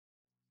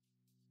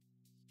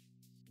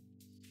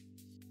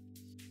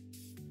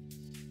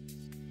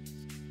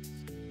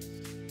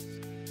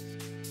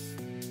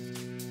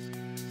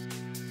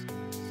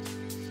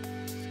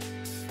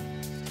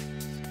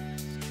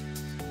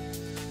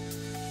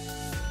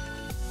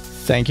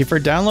Thank you for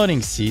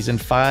downloading Season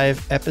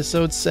 5,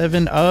 Episode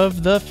 7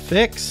 of The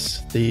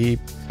Fix, the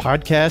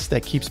podcast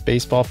that keeps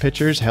baseball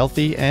pitchers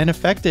healthy and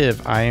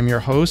effective. I am your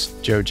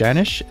host, Joe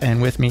Janish,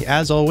 and with me,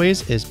 as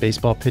always, is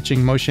baseball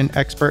pitching motion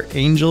expert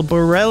Angel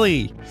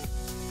Borelli.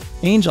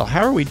 Angel,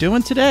 how are we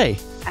doing today?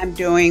 I'm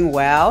doing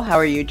well. How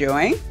are you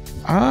doing?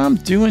 I'm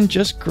doing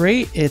just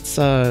great. It's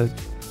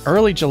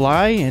early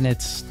July, and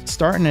it's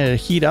starting to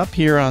heat up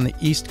here on the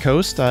East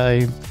Coast.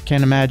 I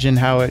can't imagine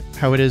how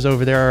it is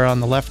over there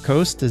on the left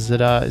coast. Is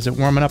it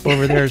warming up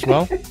over there as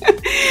well?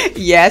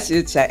 Yes,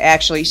 it's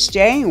actually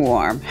staying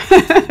warm.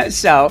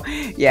 So,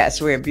 yes,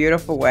 we have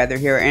beautiful weather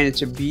here, and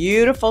it's a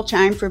beautiful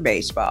time for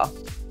baseball.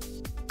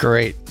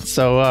 Great.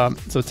 So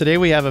today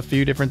we have a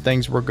few different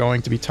things we're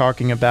going to be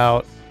talking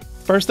about.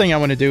 First thing I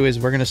want to do is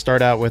we're going to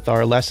start out with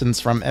our lessons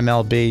from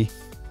MLB.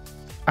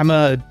 I'm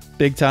a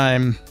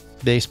big-time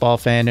baseball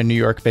fan, a New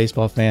York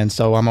baseball fan,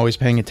 so I'm always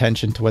paying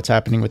attention to what's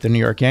happening with the New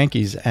York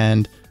Yankees.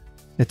 And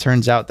it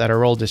turns out that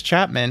Aroldis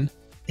Chapman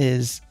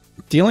is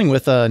dealing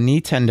with a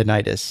knee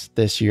tendonitis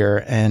this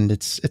year, and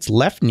it's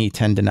left knee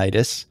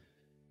tendonitis.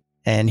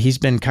 And he's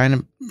been kind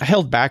of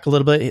held back a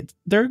little bit.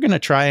 They're going to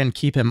try and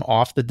keep him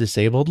off the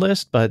disabled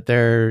list, but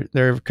they're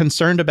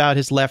concerned about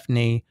his left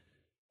knee.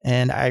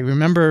 And I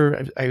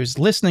remember I was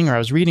listening or I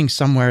was reading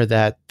somewhere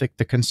that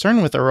the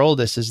concern with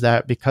Aroldis is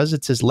that because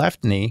it's his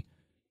left knee,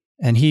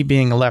 and he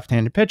being a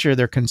left-handed pitcher,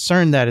 they're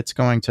concerned that it's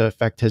going to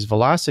affect his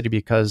velocity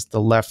because the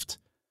left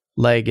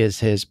leg is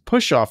his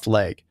push-off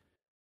leg.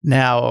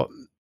 Now,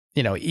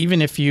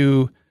 even if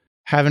you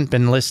haven't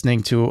been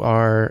listening to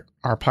our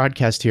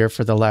podcast here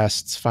for the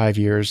last 5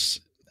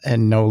 years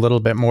and know a little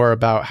bit more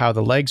about how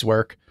the legs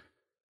work,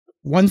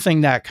 one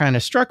thing that kind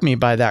of struck me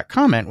by that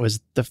comment was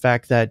the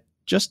fact that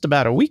just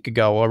about a week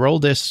ago,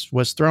 Aroldis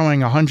was throwing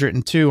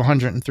 102,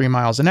 103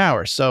 miles an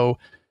hour. So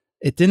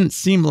it didn't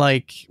seem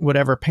like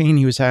whatever pain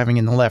he was having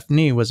in the left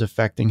knee was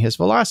affecting his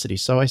velocity.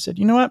 So I said,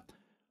 you know what?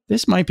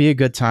 This might be a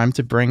good time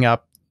to bring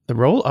up the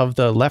role of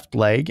the left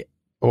leg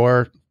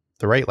or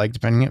the right leg,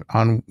 depending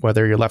on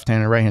whether you're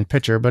left-handed or right-handed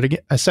pitcher. But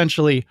again,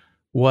 essentially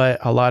what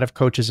a lot of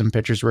coaches and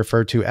pitchers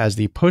refer to as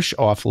the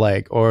push-off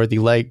leg, or the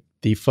leg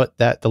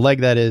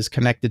that is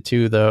connected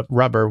to the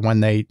rubber when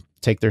they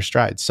take their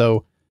stride.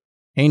 So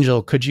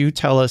Angel, could you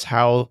tell us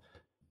how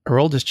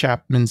Aroldis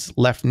Chapman's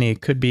left knee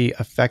could be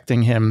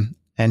affecting him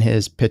and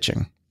his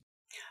pitching?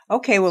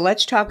 Okay, well,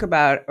 let's talk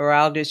about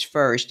Aroldis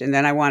first, and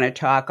then I want to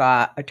talk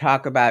about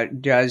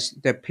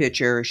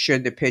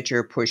should the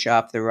pitcher push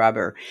off the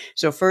rubber.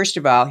 So first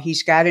of all,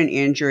 he's got an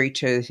injury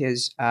to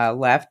his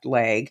left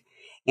leg,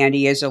 and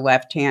he is a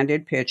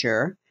left-handed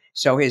pitcher.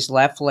 So his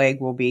left leg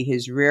will be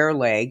his rear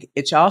leg.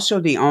 It's also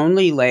the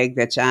only leg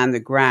that's on the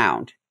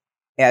ground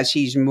as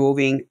he's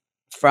moving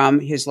from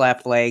his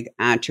left leg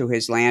onto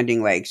his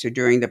landing leg. So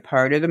during the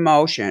part of the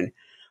motion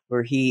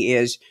where he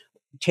is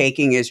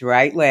taking his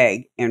right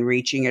leg and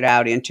reaching it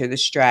out into the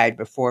stride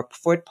before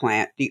foot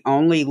plant, the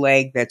only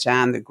leg that's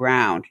on the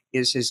ground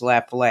is his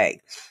left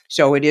leg.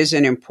 So it is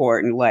an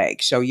important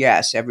leg. So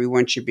yes,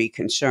 everyone should be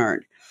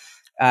concerned.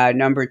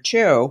 Number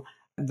two,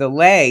 the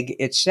leg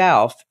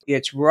itself,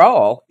 its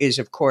role is,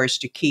 of course,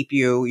 to keep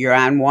you're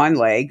on one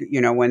leg,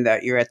 when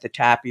you're at the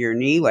top of your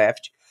knee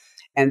lift,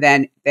 and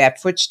then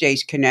that foot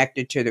stays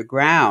connected to the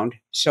ground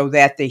so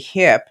that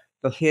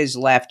his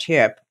left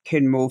hip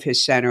can move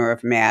his center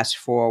of mass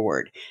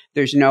forward.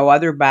 There's no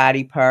other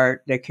body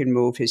part that can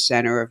move his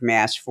center of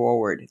mass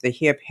forward. The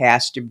hip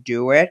has to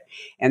do it,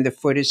 and the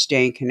foot is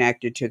staying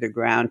connected to the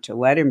ground to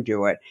let him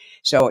do it.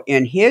 So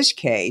in his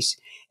case,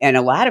 and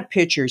a lot of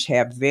pitchers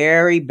have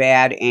very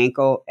bad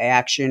ankle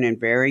action and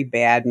very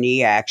bad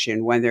knee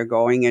action when they're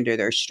going into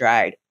their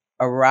stride.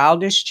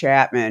 Aroldis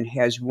Chapman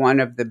has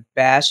one of the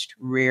best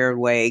rear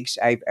legs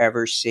I've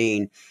ever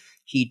seen.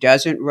 He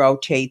doesn't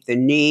rotate the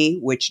knee,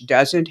 which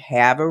doesn't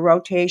have a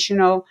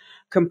rotational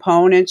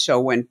component. So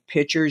when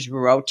pitchers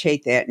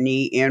rotate that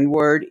knee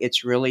inward,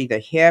 it's really the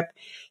hip.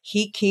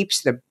 He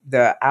keeps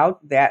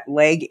that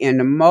leg in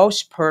the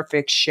most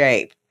perfect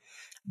shape.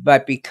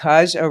 But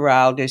because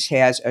Aroldis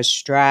has a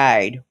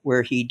stride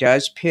where he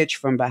does pitch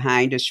from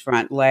behind his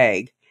front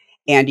leg,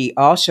 and he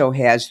also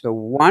has the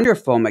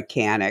wonderful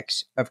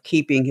mechanics of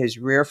keeping his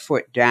rear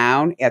foot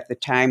down at the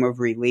time of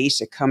release.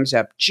 It comes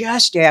up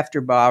just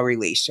after ball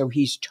release. So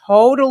he's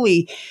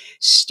totally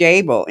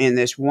stable in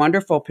this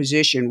wonderful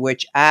position,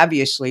 which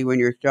obviously when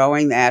you're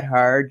throwing that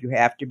hard, you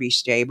have to be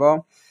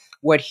stable.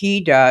 What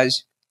he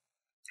does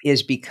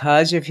is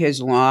because of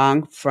his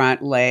long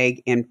front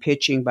leg and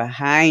pitching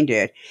behind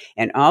it,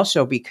 and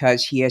also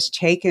because he has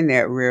taken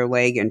that rear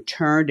leg and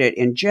turned it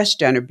and just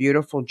done a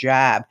beautiful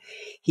job.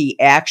 He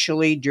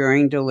actually,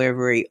 during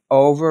delivery,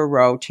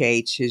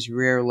 over-rotates his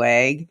rear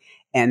leg,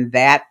 and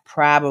that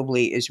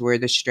probably is where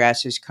the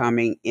stress is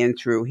coming in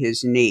through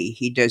his knee.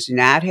 He does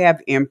not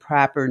have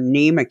improper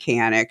knee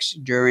mechanics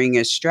during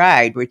his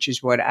stride, which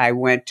is what I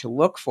went to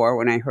look for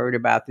when I heard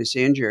about this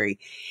injury.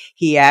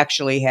 He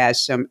actually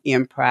has some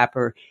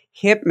improper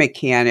hip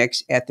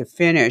mechanics at the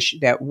finish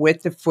that,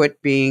 with the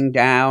foot being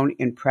down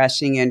and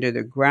pressing into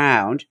the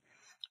ground,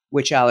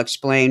 which I'll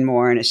explain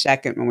more in a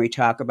second when we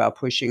talk about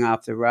pushing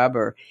off the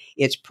rubber,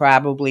 it's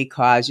probably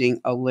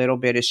causing a little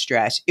bit of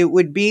stress. It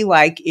would be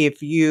like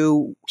if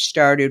you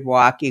started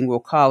walking, we'll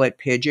call it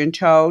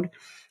pigeon-toed.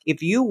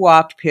 If you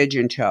walked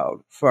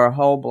pigeon-toed for a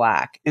whole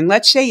block, and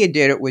let's say you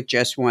did it with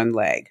just one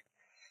leg,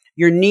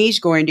 your knee's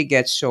going to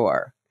get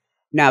sore.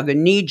 Now, the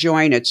knee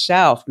joint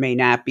itself may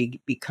not be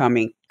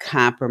becoming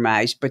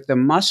compromised, but the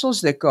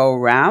muscles that go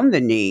around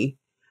the knee,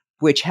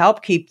 which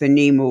help keep the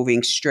knee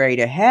moving straight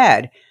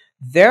ahead,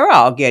 they're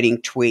all getting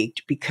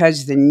tweaked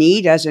because the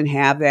knee doesn't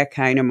have that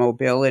kind of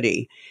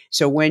mobility.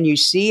 So when you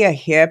see a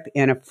hip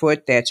and a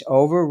foot that's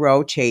over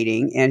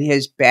rotating and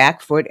his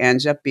back foot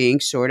ends up being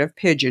sort of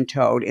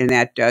pigeon-toed, and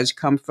that does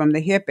come from the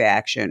hip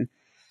action,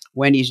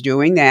 when he's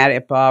doing that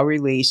at ball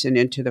release and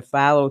into the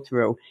follow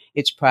through,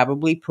 it's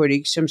probably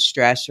putting some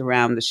stress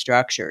around the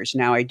structures.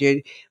 Now, I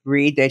did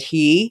read that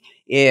he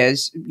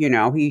is,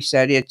 he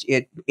said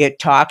it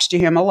talks to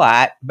him a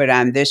lot, but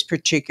on this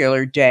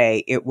particular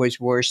day, it was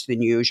worse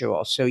than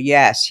usual. So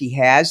yes, he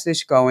has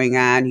this going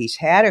on. He's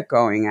had it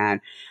going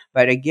on.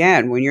 But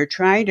again, when you're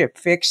trying to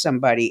fix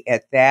somebody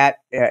at that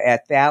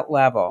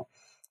level,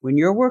 when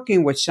you're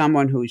working with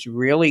someone who's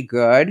really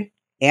good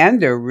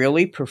and they're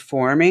really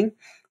performing,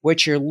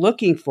 what you're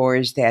looking for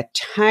is that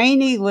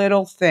tiny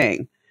little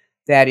thing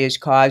that is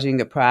causing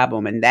the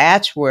problem. And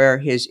that's where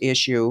his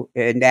issue,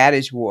 and that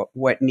is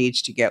what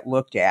needs to get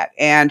looked at.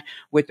 And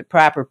with the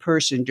proper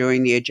person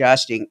doing the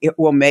adjusting, it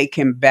will make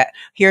him better.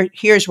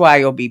 Here's why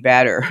he'll be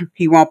better.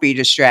 He won't be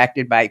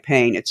distracted by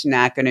pain. It's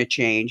not going to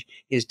change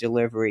his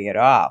delivery at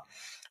all.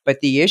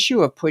 But the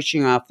issue of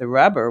pushing off the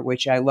rubber,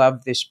 which I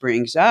love this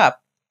brings up,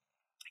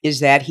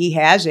 is that he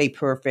has a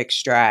perfect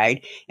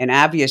stride. And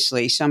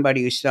obviously,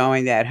 somebody who's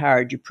throwing that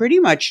hard, you pretty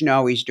much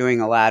know he's doing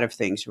a lot of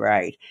things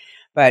right.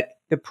 But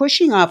the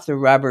pushing off the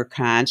rubber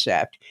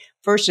concept,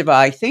 first of all,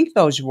 I think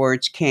those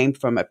words came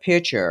from a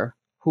pitcher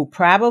who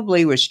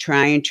probably was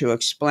trying to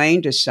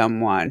explain to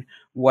someone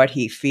what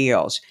he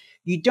feels.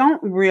 You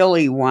don't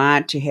really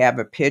want to have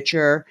a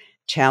pitcher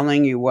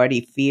telling you what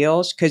he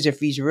feels, because if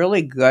he's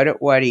really good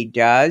at what he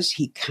does,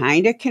 he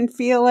kind of can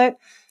feel it,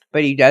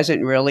 but he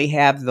doesn't really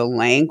have the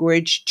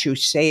language to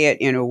say it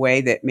in a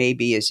way that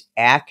maybe is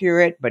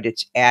accurate, but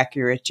it's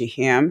accurate to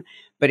him,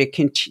 but it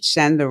can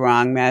send the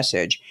wrong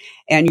message.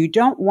 And you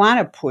don't want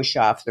to push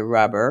off the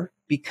rubber,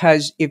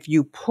 because if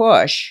you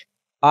push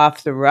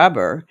off the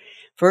rubber,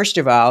 first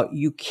of all,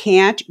 you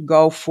can't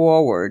go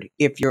forward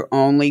if you're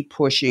only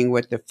pushing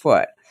with the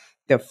foot.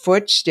 The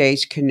foot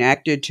stays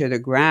connected to the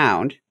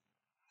ground.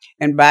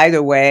 And by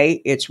the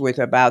way, it's with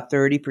about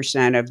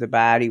 30% of the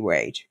body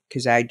weight,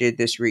 because I did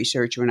this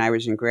research when I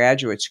was in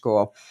graduate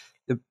school.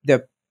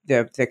 The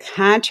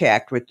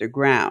contact with the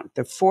ground,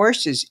 the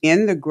force is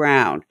in the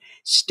ground,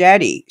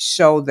 steady,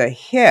 so the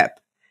hip,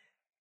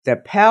 the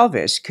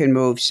pelvis can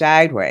move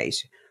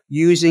sideways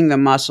using the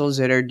muscles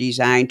that are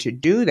designed to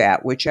do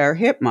that, which are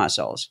hip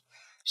muscles.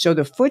 So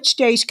the foot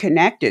stays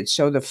connected,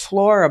 so the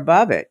floor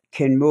above it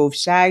can move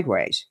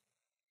sideways.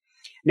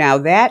 Now,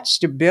 that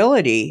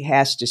stability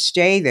has to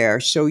stay there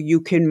so you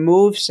can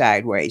move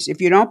sideways.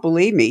 If you don't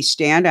believe me,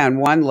 stand on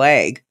one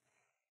leg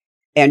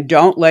and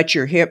don't let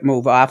your hip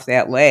move off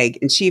that leg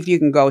and see if you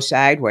can go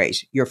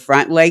sideways. Your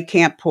front leg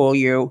can't pull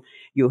you.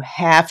 You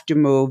have to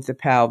move the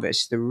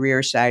pelvis, the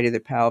rear side of the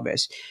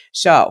pelvis.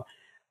 So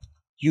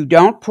you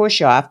don't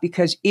push off,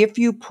 because if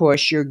you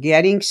push, you're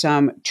getting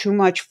too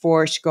much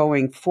force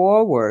going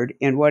forward.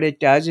 And what it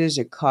does is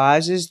it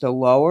causes the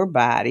lower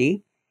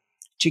body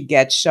to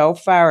get so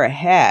far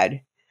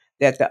ahead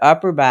that the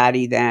upper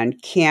body then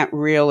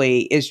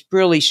is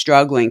really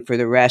struggling for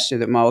the rest of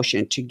the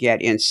motion to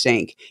get in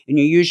sync. And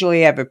you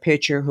usually have a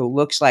pitcher who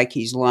looks like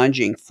he's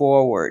lunging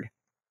forward.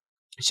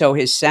 So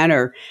his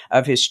center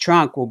of his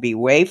trunk will be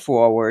way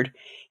forward.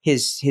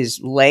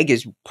 His leg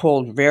is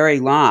pulled very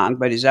long,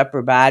 but his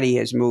upper body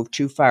has moved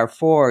too far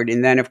forward.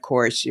 And then, of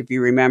course, if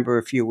you remember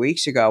a few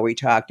weeks ago, we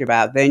talked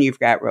about then you've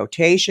got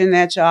rotation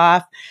that's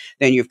off.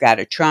 Then you've got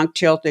a trunk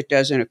tilt that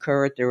doesn't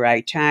occur at the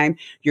right time.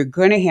 You're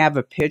going to have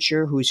a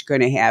pitcher who's going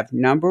to have,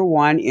 number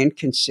one,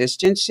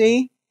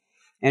 inconsistency.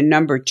 And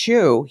number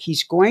two,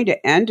 he's going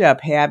to end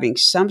up having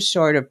some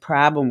sort of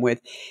problem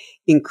with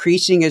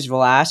increasing his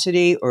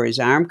velocity, or his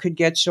arm could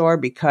get sore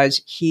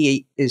because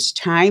his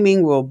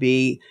timing will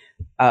be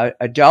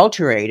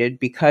adulterated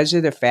because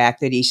of the fact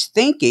that he's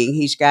thinking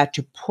he's got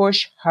to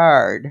push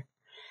hard,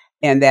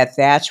 and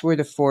that's where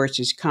the force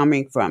is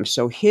coming from.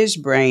 So his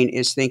brain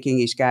is thinking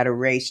he's got to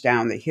race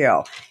down the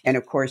hill. And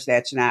of course,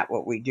 that's not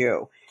what we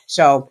do.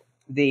 So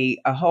the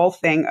whole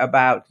thing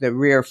about the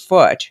rear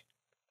foot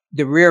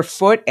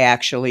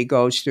actually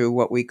goes through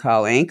what we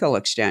call ankle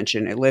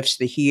extension. It lifts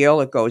the heel,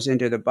 it goes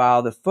into the ball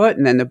of the foot,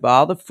 and then the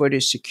ball of the foot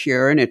is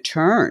secure and it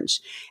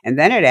turns. And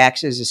then it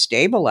acts as a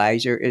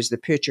stabilizer as the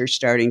pitcher's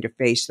starting to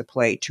face the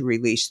plate to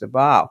release the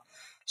ball.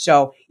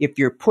 So if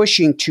you're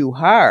pushing too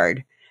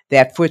hard,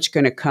 that foot's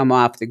going to come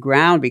off the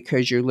ground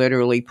because you're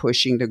literally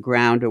pushing the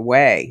ground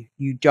away.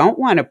 You don't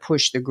want to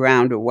push the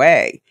ground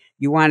away.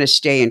 You want to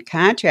stay in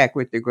contact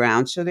with the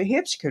ground so the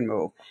hips can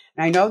move.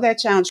 And I know that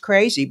sounds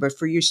crazy, but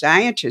for you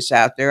scientists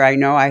out there, I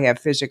know I have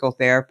physical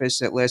therapists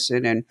that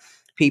listen and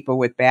people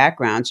with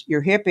backgrounds.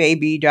 Your hip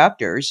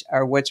abductors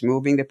are what's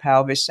moving the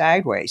pelvis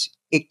sideways.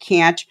 It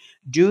can't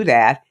do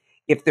that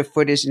if the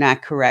foot is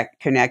not correct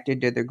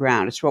connected to the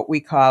ground. It's what we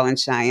call in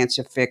science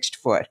a fixed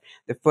foot.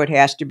 The foot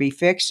has to be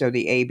fixed so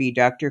the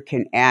abductor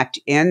can act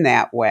in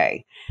that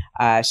way.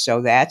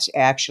 So that's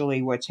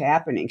actually what's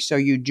happening. So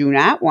you do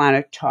not want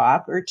to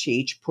talk or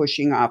teach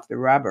pushing off the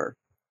rubber.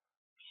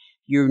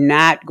 You're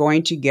not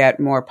going to get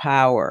more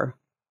power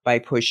by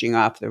pushing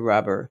off the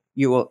rubber.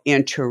 You will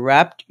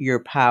interrupt your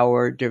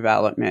power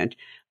development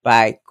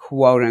by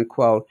quote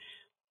unquote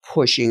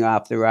pushing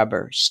off the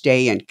rubber.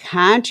 Stay in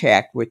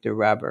contact with the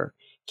rubber.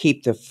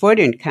 Keep the foot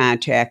in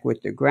contact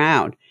with the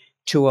ground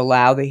to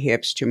allow the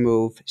hips to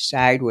move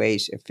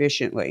sideways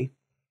efficiently.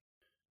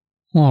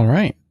 All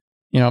right.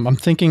 I'm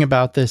thinking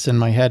about this in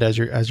my head as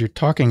you're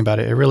talking about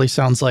it. It really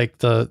sounds like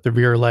the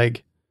rear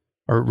leg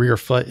or rear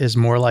foot is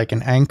more like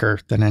an anchor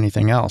than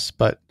anything else.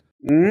 But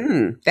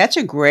That's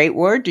a great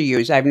word to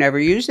use. I've never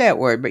used that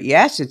word, but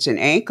yes, it's an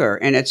anchor.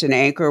 And it's an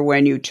anchor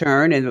when you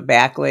turn and the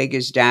back leg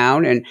is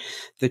down and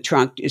the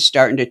trunk is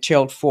starting to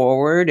tilt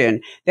forward.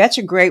 And that's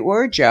a great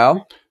word,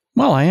 Joe.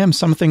 well, I am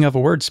something of a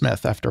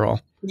wordsmith after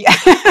all. Yeah.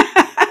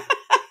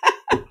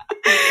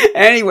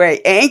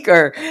 Anyway,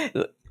 anchor.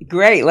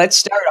 Great. Let's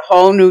start a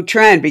whole new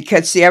trend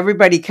because, see,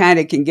 everybody kind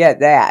of can get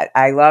that.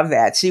 I love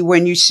that. See,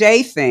 when you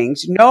say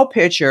things, no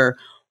pitchers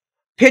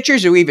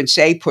who even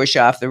say push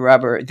off the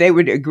rubber, they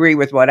would agree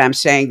with what I'm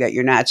saying, that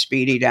you're not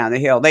speeding down the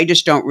hill. They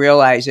just don't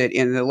realize it.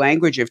 In the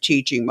language of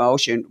teaching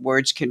motion,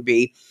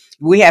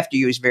 we have to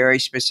use very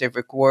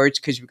specific words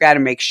because we've got to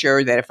make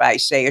sure that if I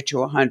say it to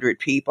 100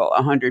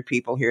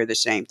 people hear the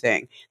same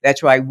thing.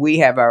 That's why we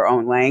have our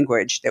own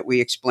language that we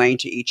explain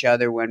to each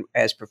other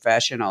as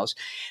professionals.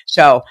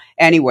 So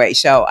anyway,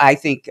 I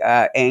think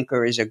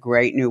anchor is a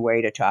great new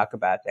way to talk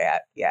about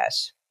that.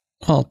 Yes.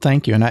 Well,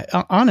 thank you. And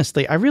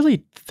honestly, I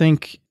really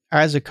think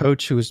as a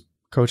coach who's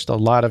coached a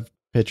lot of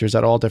pitchers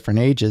at all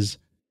different ages,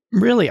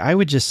 really, I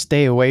would just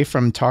stay away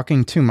from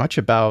talking too much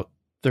about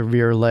the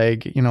rear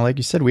leg. Like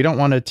you said, we don't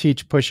want to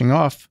teach pushing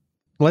off.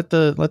 Let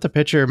the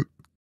pitcher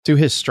do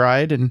his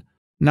stride and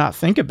not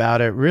think about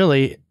it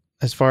really,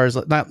 as far as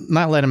not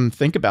let him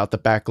think about the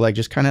back leg,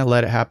 just kind of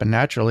let it happen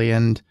naturally.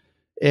 And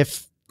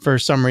if for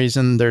some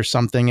reason there's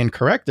something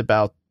incorrect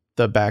about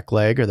the back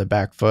leg or the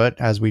back foot,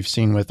 as we've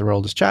seen with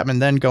Aroldis Chapman,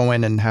 then go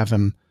in and have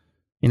him,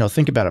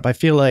 think about it. But I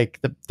feel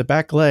like the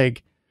back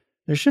leg,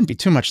 there shouldn't be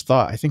too much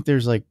thought. I think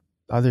there's like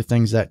other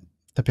things that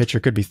the pitcher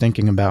could be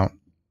thinking about.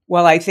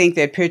 Well, I think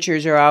that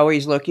pitchers are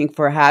always looking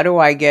for, how do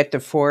I get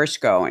the force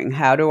going?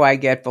 How do I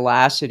get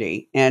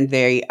velocity? And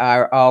they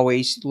are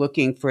always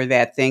looking for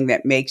that thing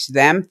that makes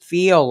them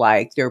feel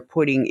like they're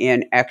putting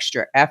in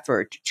extra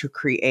effort to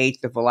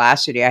create the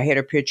velocity. I had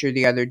a pitcher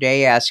the other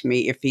day ask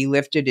me if he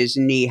lifted his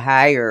knee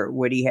higher,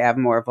 would he have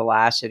more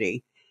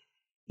velocity?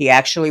 He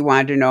actually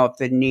wanted to know if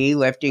the knee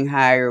lifting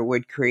higher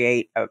would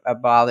create a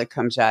ball that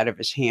comes out of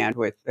his hand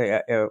with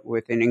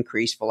an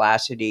increased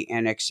velocity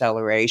and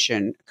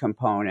acceleration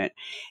component.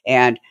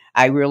 And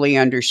I really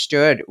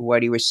understood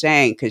what he was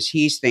saying, because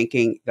he's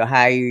thinking the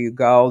higher you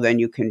go, then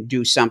you can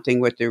do something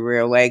with the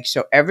rear leg.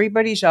 So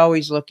everybody's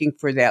always looking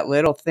for that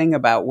little thing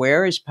about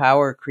where is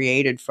power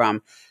created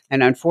from.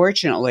 And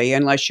unfortunately,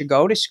 unless you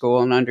go to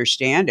school and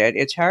understand it,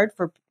 it's hard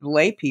for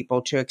lay people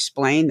to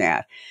explain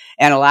that.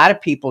 And a lot of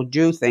people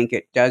do think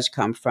it does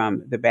come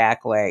from the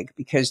back leg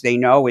because they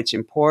know it's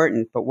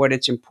important. But what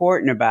it's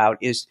important about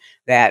is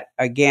that,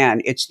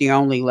 again, it's the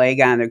only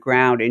leg on the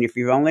ground. And if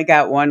you've only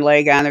got one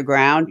leg on the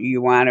ground,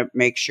 you want to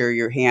make sure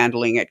you're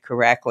handling it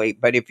correctly.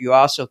 But if you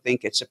also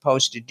think it's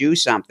supposed to do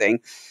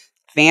something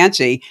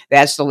fancy,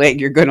 that's the leg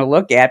you're going to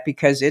look at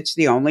because it's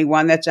the only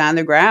one that's on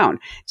the ground.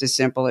 It's as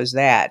simple as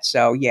that.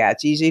 So yeah,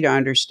 it's easy to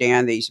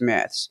understand these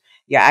myths.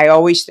 Yeah, I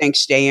always think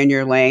stay in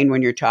your lane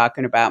when you're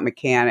talking about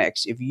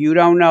mechanics. If you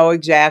don't know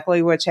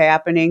exactly what's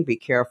happening, be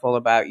careful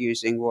about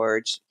using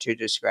words to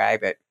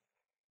describe it.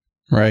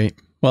 Right.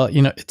 Well,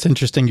 it's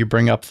interesting you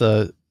bring up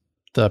the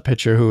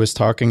pitcher who was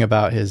talking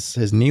about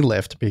his knee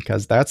lift,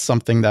 because that's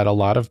something that a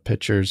lot of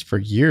pitchers for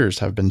years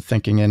have been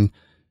thinking. And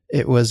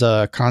it was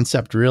a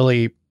concept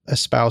really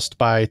espoused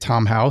by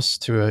Tom House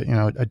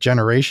to a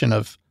generation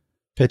of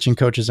pitching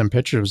coaches and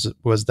pitchers,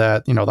 was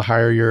that the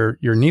higher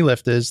your knee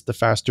lift is, the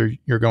faster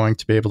you're going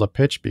to be able to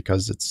pitch,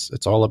 because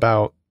it's all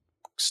about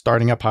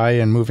starting up high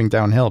and moving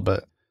downhill.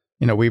 But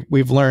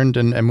we've learned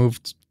and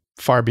moved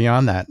far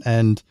beyond that.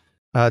 And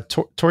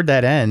toward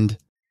that end.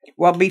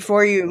 Well,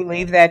 before you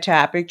leave that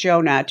topic,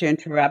 Joe, not to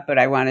interrupt, but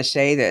I want to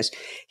say this.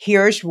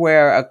 Here's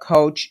where a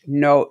coach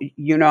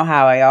you know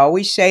how I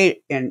always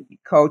say, and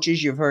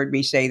coaches, you've heard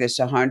me say this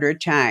 100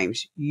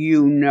 times,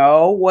 you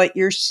know what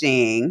you're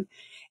seeing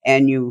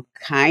and you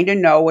kind of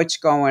know what's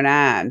going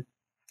on.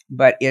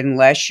 But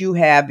unless you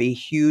have a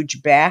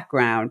huge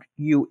background,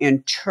 you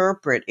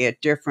interpret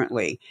it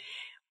differently.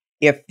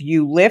 If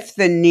you lift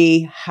the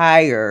knee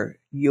higher,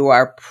 you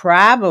are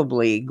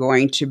probably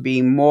going to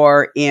be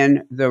more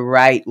in the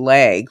right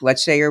leg.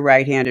 Let's say you're a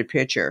right-handed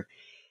pitcher.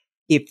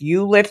 If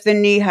you lift the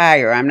knee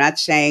higher, I'm not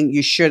saying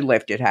you should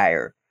lift it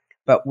higher,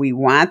 but we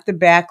want the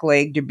back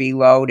leg to be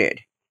loaded.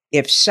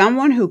 If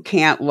someone who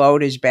can't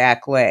load his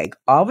back leg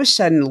all of a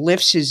sudden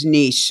lifts his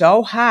knee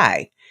so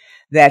high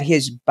that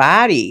his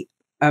body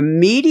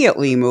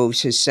immediately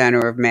moves his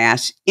center of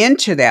mass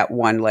into that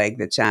one leg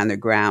that's on the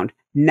ground,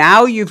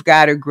 now you've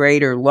got a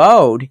greater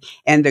load,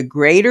 and the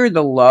greater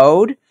the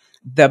load,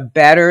 the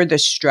better the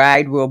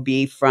stride will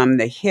be from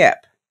the hip.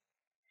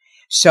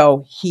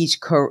 So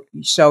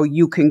so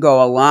you can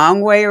go a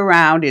long way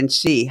around and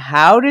see,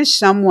 how does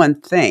someone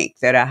think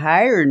that a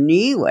higher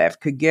knee lift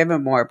could give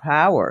them more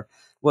power?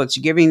 Well, it's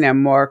giving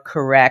them more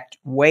correct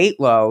weight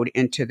load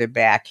into the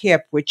back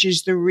hip, which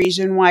is the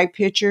reason why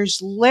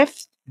pitchers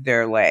lift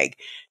their leg,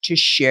 to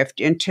shift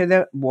into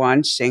the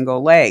one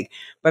single leg.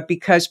 But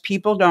because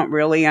people don't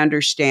really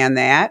understand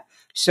that,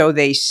 so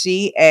they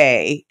see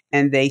A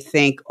and they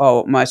think,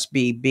 oh, it must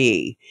be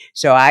B.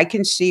 So I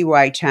can see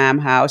why Tom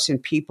House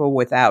and people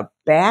without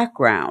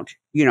background,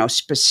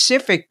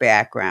 specific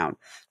background,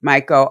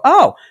 might go,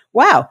 oh,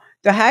 wow,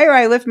 the higher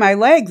I lift my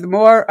leg, the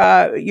more,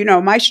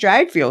 my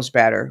stride feels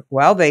better.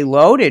 Well, they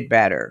loaded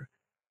better.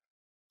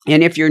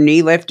 And if your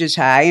knee lift is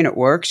high and it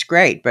works,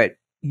 great. But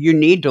you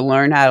need to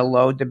learn how to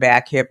load the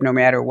back hip no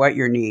matter what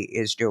your knee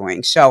is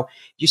doing. So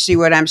you see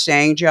what I'm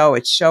saying, Joe?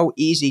 It's so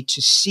easy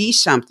to see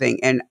something,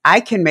 and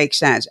I can make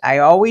sense. I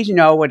always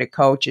know what a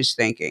coach is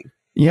thinking.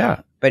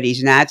 Yeah. But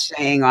he's not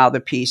saying all the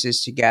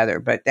pieces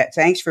together. But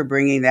thanks for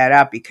bringing that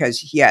up,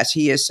 because, yes,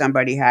 he is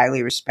somebody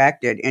highly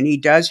respected, and he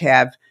does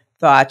have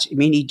thoughts. I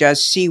mean, he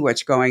does see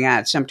what's going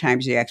on.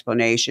 Sometimes the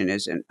explanation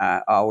isn't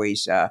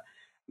always,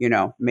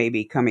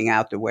 maybe coming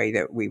out the way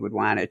that we would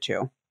want it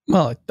to.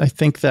 Well, I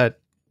think that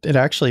it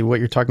actually, what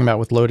you're talking about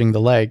with loading the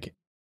leg,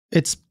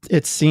 it's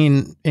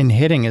seen in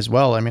hitting as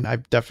well. I mean,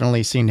 I've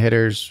definitely seen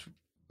hitters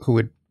who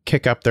would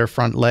kick up their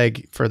front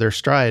leg for their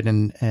stride,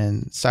 and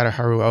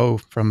Sadaharu Oh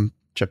from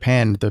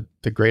Japan,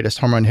 the greatest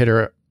home run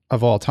hitter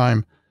of all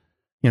time,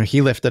 he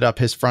lifted up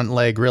his front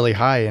leg really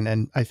high,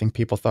 and I think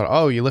people thought,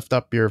 oh, you lift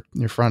up your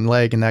front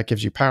leg and that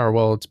gives you power.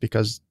 Well,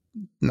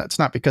 it's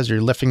not because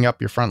you're lifting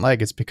up your front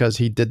leg. It's because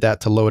he did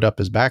that to load up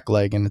his back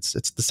leg, and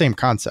it's the same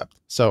concept.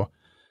 So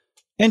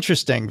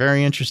interesting,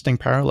 very interesting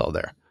parallel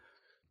there.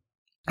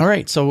 All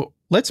right, so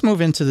let's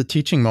move into the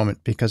teaching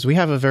moment, because we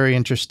have a very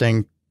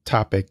interesting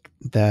topic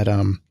that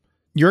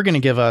you're going to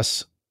give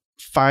us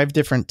 5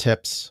 different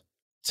tips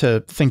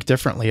to think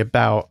differently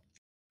about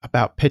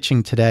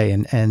pitching today.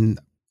 And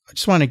I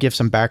just want to give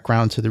some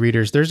background to the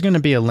readers. There's going to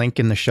be a link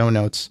in the show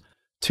notes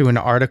to an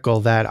article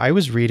that I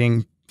was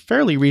reading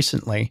fairly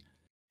recently,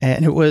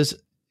 and it was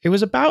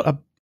about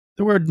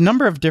there were a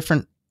number of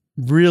different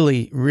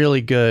really,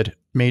 really good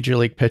major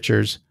league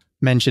pitchers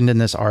mentioned in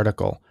this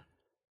article.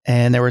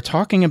 And they were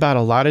talking about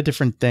a lot of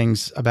different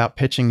things about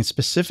pitching.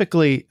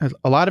 Specifically,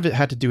 a lot of it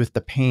had to do with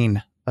the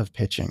pain of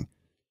pitching.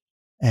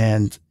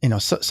 And,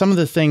 some of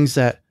the things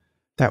that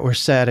were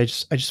said, I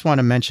just want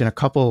to mention a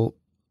couple.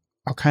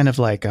 I'll kind of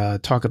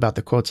talk about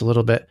the quotes a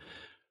little bit.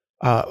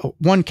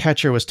 One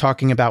catcher was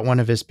talking about one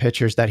of his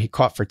pitchers that he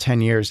caught for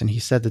 10 years. And he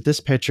said that this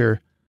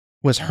pitcher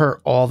was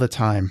hurt all the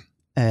time,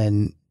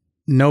 and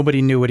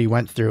nobody knew what he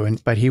went through.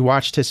 But he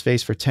watched his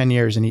face for 10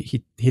 years, and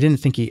he didn't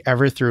think he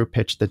ever threw a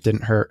pitch that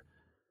didn't hurt.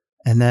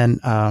 And then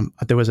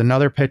there was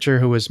another pitcher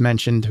who was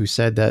mentioned who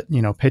said that,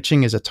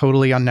 pitching is a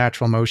totally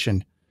unnatural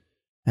motion,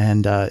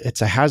 and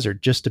it's a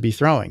hazard just to be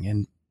throwing.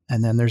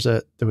 And then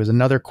there was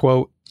another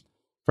quote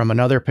from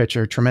another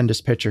pitcher, tremendous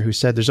pitcher, who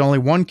said, there's only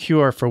one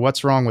cure for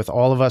what's wrong with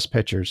all of us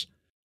pitchers.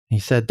 He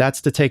said,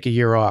 that's to take a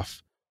year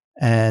off.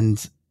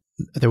 And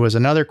there was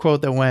another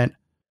quote that went,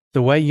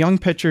 the way young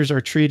pitchers are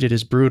treated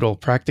is brutal,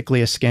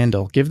 practically a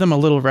scandal. Give them a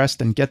little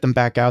rest and get them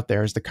back out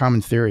there is the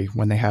common theory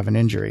when they have an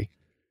injury.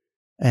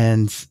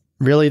 And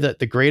really,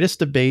 the greatest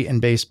debate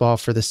in baseball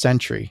for the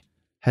century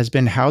has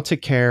been how to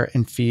care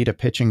and feed a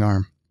pitching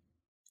arm.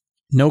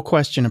 No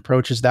question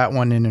approaches that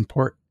one in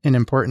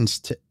importance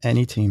to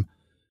any team.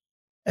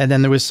 And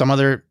then there was some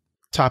other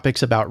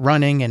topics about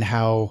running and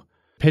how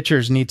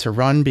pitchers need to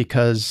run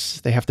because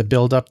they have to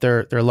build up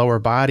their lower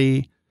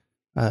body,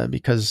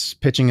 because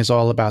pitching is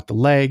all about the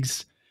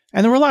legs.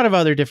 And there were a lot of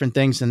other different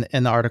things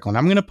in the article. And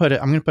I'm going to put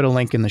a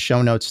link in the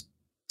show notes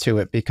to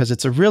it, because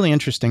it's a really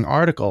interesting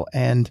article.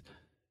 And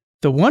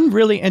the one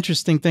really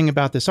interesting thing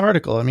about this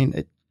article, I mean,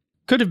 it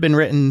could have been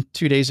written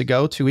 2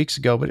 weeks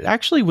ago, but it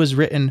actually was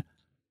written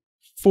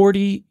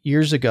 40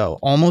 years ago,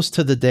 almost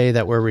to the day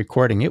that we're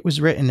recording. It was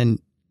written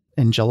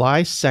in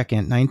July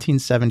 2nd,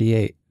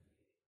 1978.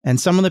 And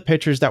some of the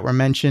pitchers that were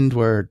mentioned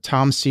were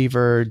Tom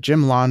Seaver,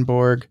 Jim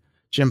Lonborg,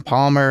 Jim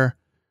Palmer,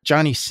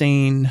 Johnny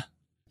Sane,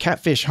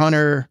 Catfish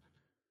Hunter,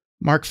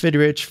 Mark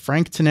Fidrich,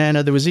 Frank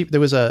Tanana. There was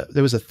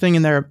a thing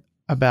in there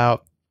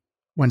about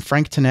when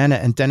Frank Tanana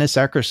and Dennis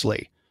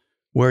Eckersley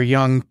were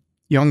young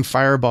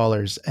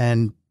fireballers,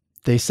 and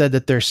they said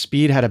that their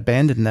speed had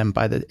abandoned them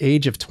by the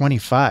age of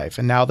 25,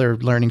 and now they're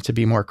learning to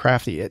be more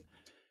crafty.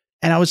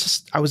 And I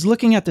was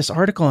looking at this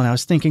article and I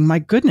was thinking, my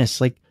goodness,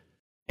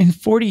 in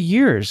 40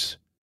 years,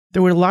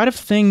 there were a lot of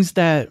things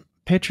that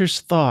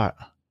pitchers thought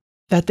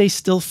that they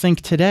still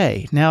think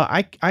today. Now,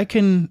 I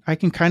can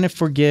kind of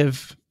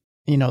forgive,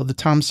 the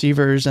Tom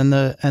Severs and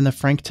the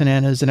Frank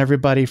Tananas and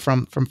everybody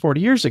from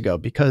 40 years ago,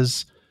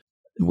 because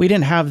we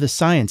didn't have the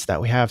science that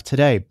we have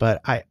today.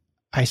 But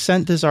I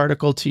sent this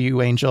article to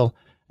you, Angel,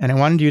 and I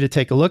wanted you to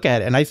take a look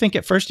at it. And I think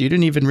at first you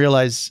didn't even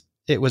realize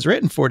it was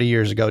written 40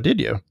 years ago, did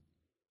you?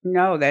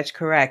 No, that's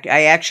correct.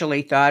 I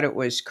actually thought it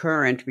was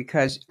current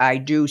because I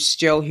do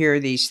still hear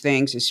these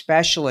things,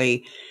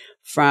 especially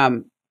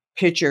from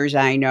pitchers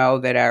I know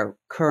that are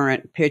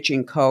current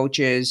pitching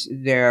coaches.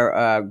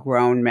 They're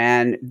grown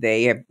men.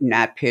 They have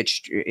not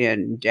pitched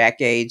in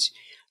decades,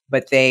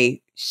 but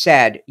they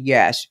said,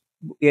 yes,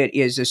 it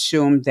is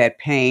assumed that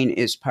pain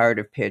is part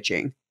of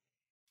pitching.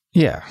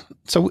 Yeah.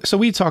 So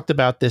we talked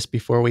about this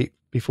before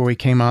we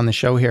came on the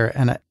show here,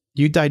 and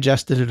you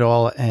digested it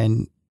all.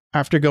 And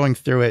after going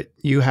through it,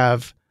 you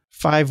have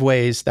 5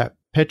 ways that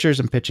pitchers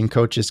and pitching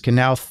coaches can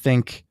now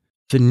think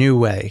the new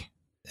way.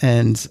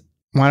 And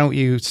why don't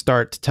you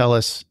start to tell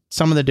us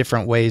some of the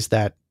different ways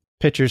that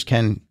pitchers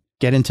can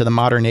get into the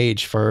modern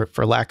age, for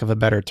lack of a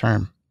better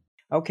term?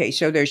 Okay,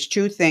 so there's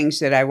 2 things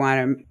that I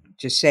want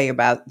to say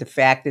about the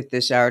fact that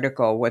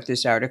what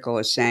this article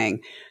is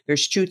saying.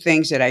 There's 2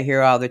 things that I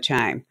hear all the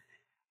time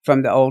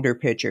from the older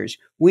pitchers.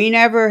 We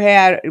never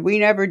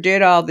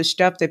did all the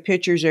stuff that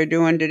pitchers are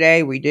doing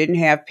today. We didn't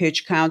have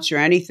pitch counts or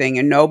anything,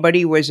 and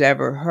nobody was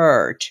ever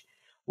hurt.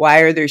 Why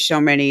are there so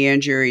many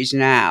injuries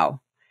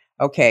now?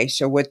 Okay,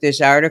 so what this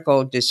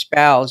article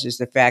dispels is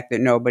the fact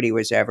that nobody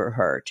was ever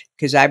hurt.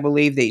 Because I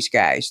believe these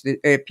guys.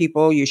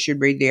 People, you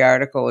should read the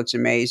article. It's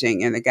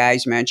amazing. And the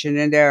guys mentioned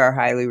in there are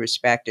highly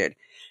respected.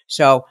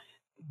 So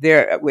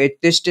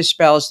this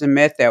dispels the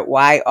myth that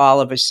why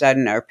all of a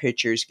sudden are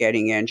pitchers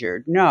getting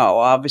injured. No,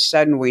 all of a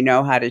sudden we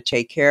know how to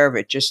take care of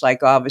it, just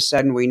like all of a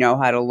sudden we know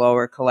how to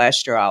lower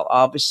cholesterol.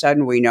 All of a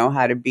sudden we know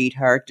how to beat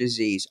heart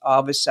disease. All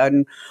of a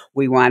sudden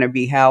we want to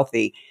be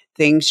healthy.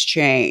 Things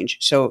change.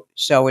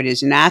 So it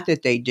is not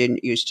that they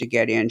didn't used to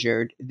get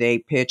injured. They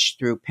pitched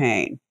through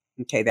pain.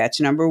 Okay, that's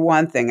number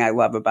 1 thing I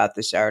love about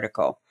this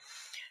article.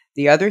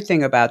 The other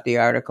thing about the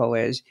article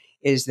is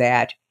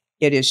that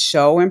it is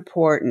so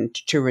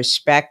important to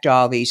respect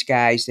all these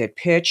guys that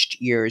pitched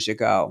years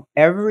ago.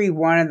 Every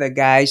one of the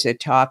guys that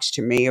talks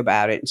to me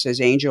about it and says,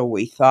 Angel,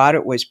 we thought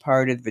it was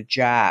part of the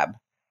job.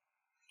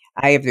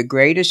 I have the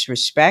greatest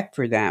respect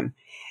for them.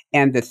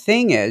 And the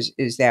thing is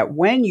that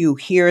when you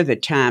hear the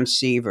Tom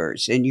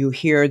Severs and you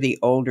hear the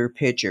older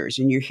pitchers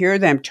and you hear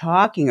them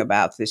talking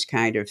about this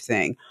kind of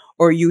thing,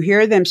 or you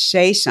hear them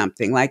say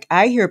something, like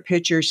I hear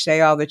pitchers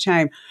say all the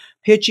time,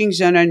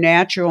 pitching's an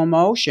unnatural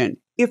motion.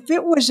 If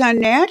it was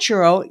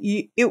unnatural,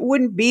 it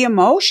wouldn't be a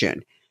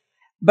motion.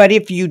 But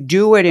if you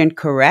do it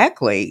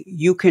incorrectly,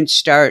 you can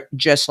start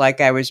just like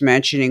I was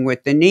mentioning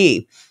with the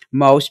knee.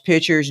 Most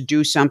pitchers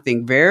do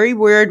something very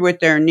weird with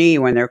their knee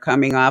when they're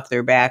coming off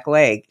their back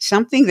leg,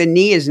 something the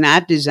knee is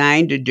not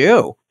designed to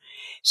do.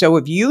 So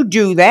if you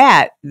do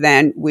that,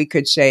 then we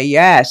could say,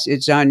 yes,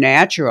 it's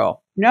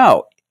unnatural.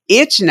 No,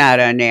 it's not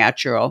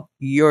unnatural.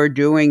 You're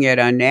doing it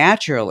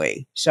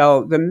unnaturally.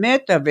 So the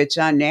myth of it's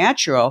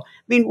unnatural,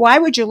 I mean, why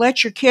would you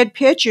let your kid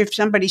pitch if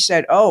somebody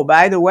said, oh,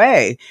 by the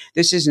way,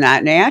 this is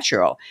not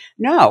natural?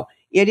 No,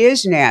 it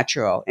is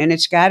natural, and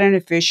it's got an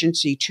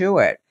efficiency to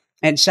it.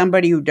 And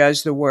somebody who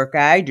does the work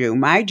I do,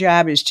 my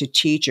job is to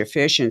teach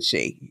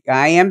efficiency.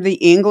 I am the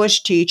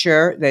English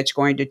teacher that's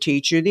going to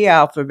teach you the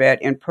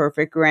alphabet in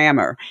perfect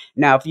grammar.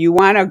 Now, if you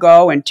want to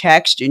go and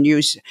text and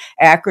use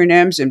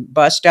acronyms and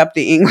bust up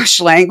the English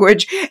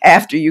language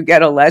after you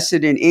get a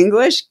lesson in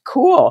English,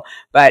 cool.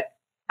 But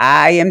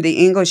I am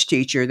the English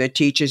teacher that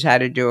teaches how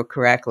to do it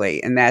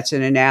correctly. And that's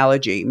an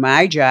analogy.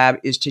 My job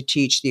is to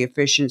teach the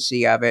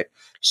efficiency of it.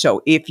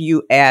 So if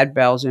you add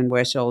bells and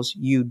whistles,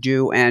 you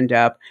do end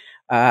up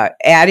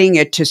adding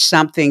it to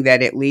something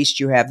that at least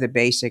you have the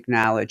basic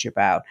knowledge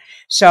about.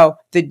 So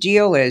the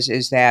deal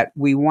is that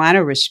we want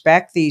to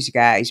respect these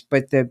guys,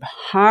 but the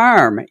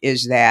harm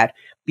is that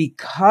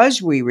because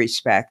we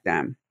respect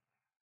them,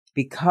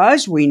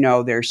 because we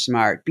know they're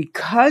smart,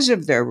 because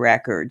of their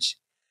records,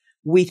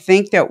 we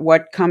think that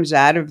what comes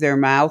out of their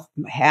mouth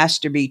has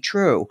to be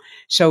true.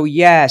 So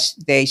yes,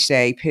 they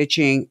say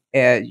pitching,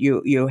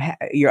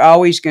 you're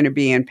always going to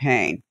be in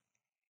pain.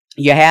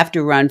 You have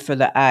to run for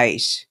the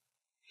ice.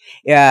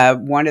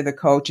 One of the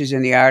coaches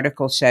in the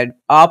article said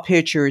all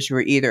pitchers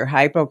were either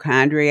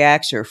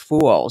hypochondriacs or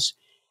fools.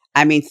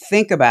 I mean,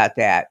 think about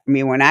that. I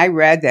mean, when I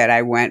read that,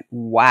 I went,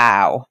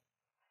 wow.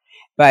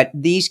 But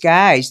these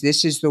guys,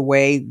 this is the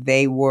way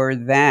they were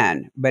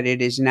then, but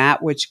it is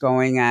not what's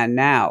going on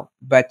now.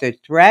 But the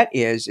threat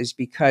is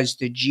because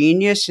the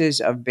geniuses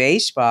of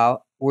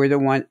baseball are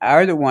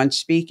the ones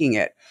speaking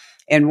it.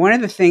 And one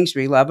of the things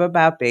we love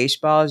about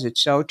baseball is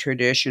it's so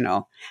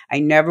traditional. I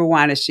never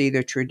want to see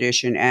the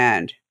tradition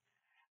end.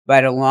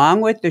 But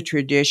along with the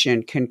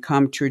tradition can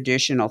come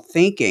traditional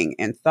thinking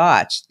and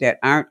thoughts that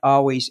aren't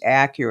always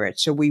accurate.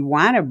 So we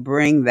want to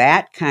bring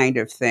that kind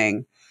of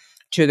thing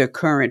to the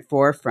current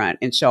forefront.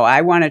 And so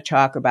I want to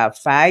talk about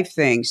 5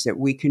 things that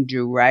we can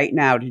do right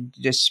now to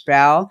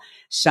dispel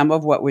some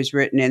of what was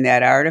written in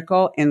that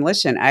article. And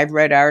listen, I've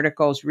read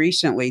articles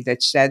recently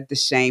that said the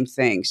same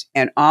things.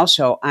 And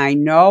also, I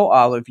know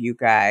all of you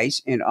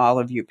guys and all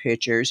of you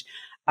pitchers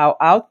are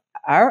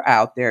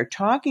out there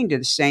talking to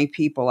the same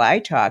people I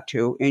talk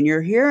to, and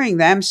you're hearing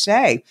them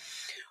say,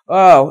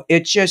 oh,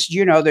 it's just,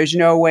 there's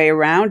no way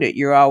around it.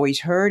 You're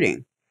always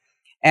hurting.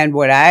 And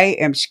what I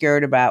am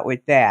scared about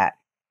with that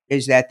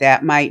is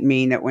that might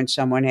mean that when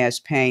someone has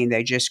pain,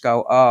 they just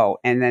go, oh,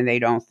 and then they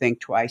don't think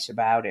twice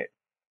about it.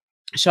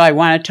 So I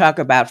want to talk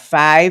about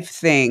 5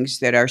 things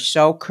that are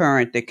so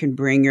current that can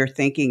bring your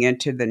thinking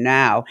into the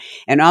now,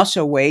 and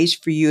also ways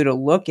for you to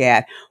look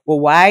at, well,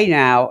 why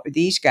now?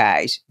 These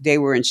guys, they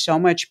were in so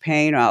much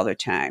pain all the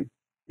time,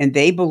 and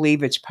they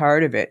believe it's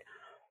part of it.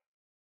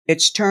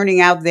 It's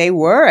turning out they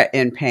were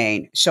in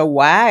pain. So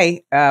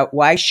why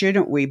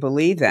shouldn't we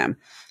believe them?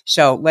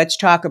 So let's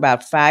talk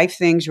about 5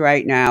 things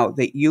right now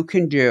that you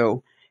can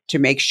do to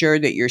make sure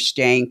that you're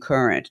staying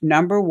current.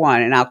 Number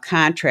 1, and I'll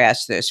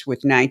contrast this with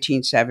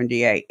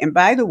 1978. And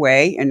by the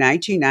way, in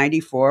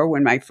 1994,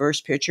 when my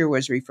first pitcher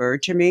was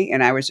referred to me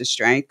and I was a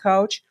strength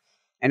coach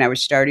and I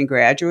was starting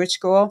graduate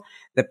school,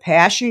 the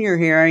passion you're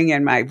hearing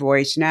in my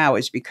voice now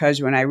is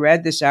because when I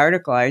read this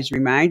article, I was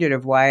reminded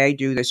of why I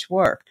do this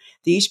work.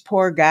 These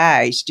poor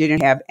guys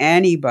didn't have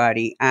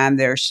anybody on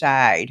their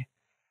side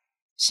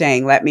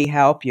saying, let me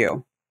help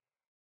you.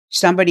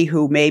 Somebody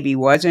who maybe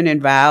wasn't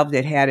involved,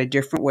 that had a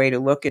different way to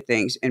look at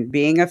things. And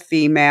being a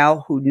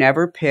female who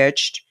never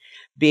pitched,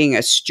 being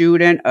a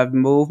student of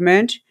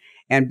movement,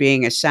 and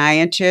being a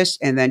scientist,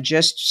 and then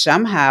just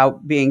somehow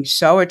being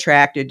so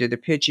attracted to the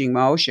pitching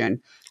motion,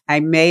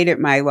 I made it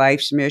my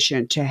life's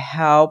mission to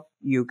help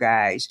you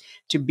guys,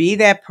 to be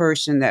that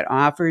person that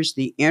offers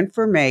the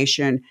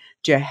information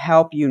to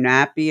help you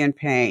not be in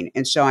pain.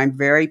 And so I'm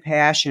very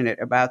passionate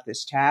about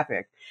this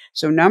topic.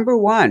 So number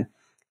 1,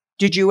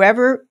 could you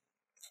ever,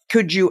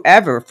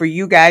 for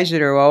you guys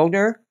that are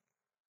older,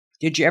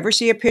 did you ever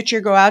see a pitcher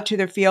go out to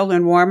the field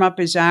and warm up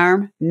his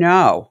arm?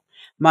 No.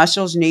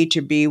 Muscles need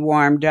to be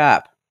warmed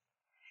up.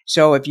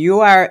 So if you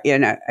are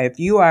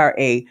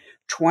a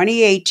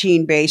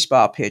 2018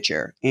 baseball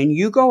pitcher and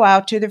you go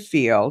out to the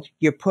field,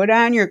 you put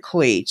on your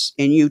cleats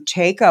and you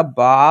take a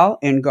ball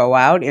and go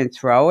out and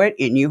throw it,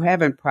 and you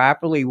haven't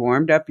properly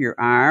warmed up your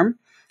arm,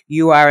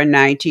 you are a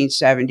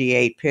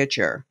 1978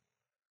 pitcher.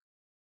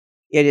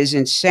 It is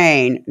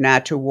insane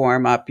not to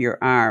warm up your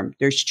arm.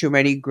 There's too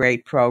many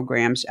great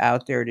programs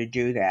out there to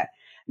do that.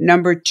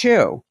 Number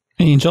 2,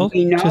 Angel,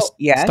 just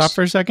yes. stop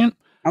for a second.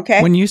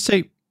 Okay. When you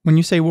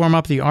say warm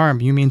up the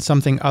arm, you mean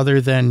something other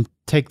than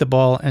take the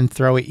ball and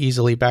throw it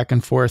easily back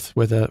and forth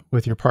with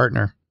your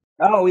partner.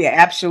 Oh, yeah,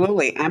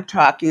 absolutely. I'm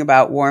talking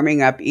about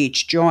warming up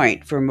each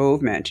joint for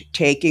movement,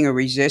 taking a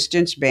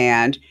resistance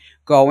band,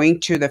 going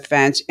to the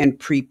fence, and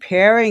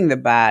preparing the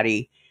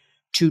body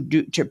to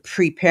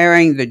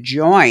preparing the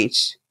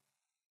joints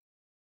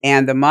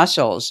and the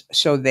muscles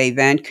so they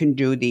then can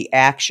do the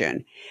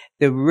action.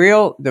 The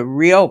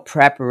real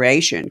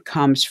preparation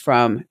comes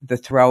from the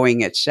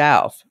throwing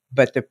itself,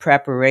 but the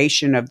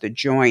preparation of the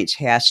joints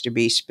has to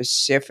be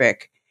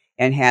specific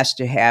and has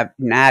to have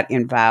not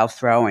involve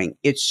throwing.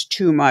 It's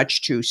too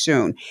much too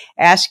soon.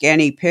 Ask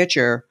any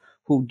pitcher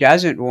who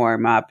doesn't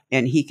warm up,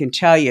 and he can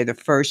tell you the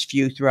first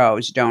few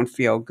throws don't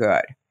feel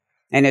good.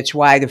 And it's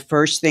why the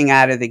first thing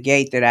out of the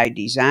gate that I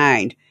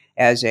designed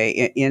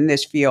in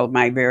this field,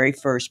 my very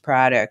first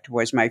product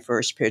was my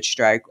first pitch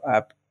strike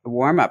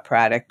warm up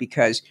product,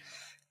 because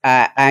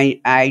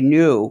I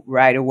knew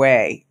right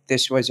away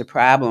this was a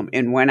problem.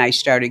 And when I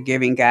started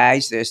giving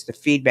guys this, the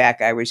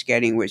feedback I was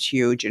getting was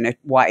huge. And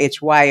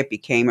it's why it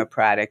became a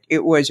product.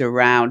 It was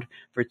around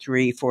for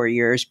 3-4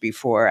 years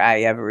before I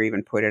ever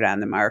even put it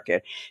on the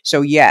market.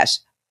 So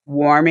yes,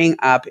 warming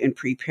up and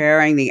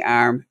preparing the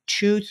arm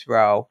to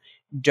throw.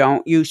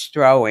 Don't use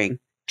throwing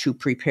to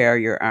prepare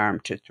your arm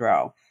to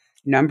throw.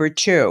 Number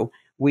 2,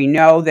 we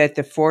know that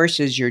the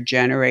forces you're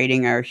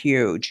generating are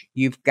huge.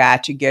 You've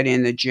got to get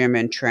in the gym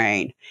and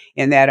train.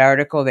 In that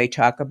article, they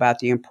talk about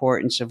the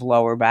importance of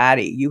lower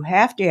body. You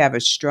have to have a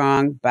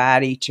strong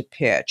body to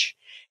pitch.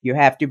 You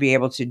have to be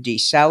able to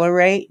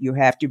decelerate. You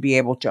have to be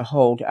able to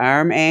hold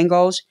arm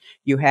angles.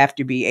 You have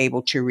to be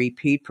able to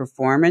repeat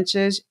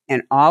performances.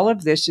 And all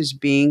of this is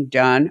being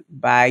done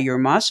by your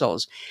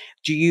muscles.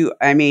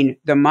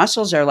 The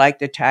muscles are like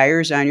the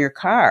tires on your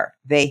car.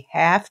 They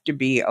have to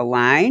be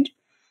aligned.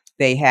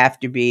 They have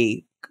to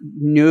be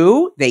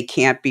new. They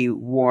can't be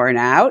worn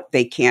out.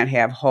 They can't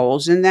have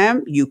holes in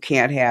them. You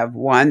can't have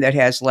one that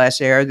has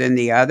less air than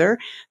the other.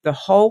 The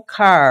whole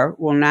car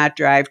will not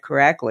drive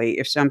correctly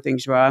if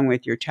something's wrong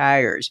with your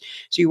tires.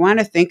 So you want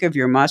to think of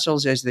your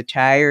muscles as the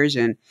tires,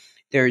 and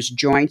there's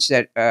joints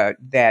that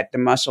the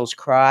muscles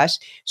cross.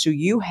 So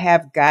you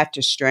have got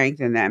to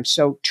strengthen them.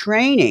 So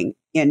training.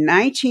 In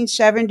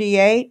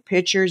 1978,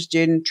 pitchers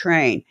didn't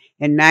train.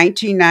 In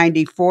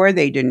 1994,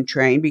 they didn't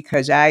train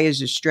because I,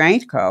 as a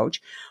strength coach,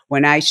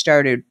 when I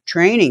started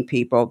training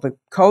people, the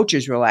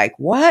coaches were like,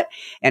 what?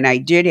 And I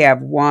did have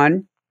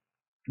one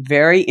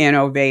very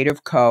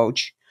innovative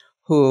coach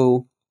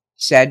who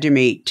said to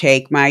me,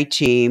 take my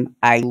team.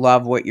 I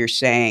love what you're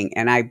saying.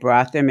 And I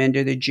brought them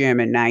into the gym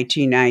in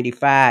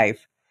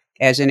 1995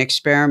 as an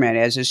experiment,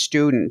 as a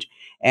student.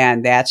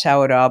 And that's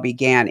how it all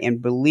began.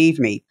 And believe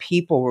me,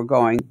 people were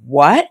going,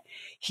 what?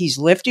 He's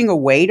lifting a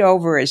weight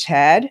over his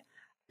head?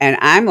 And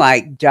I'm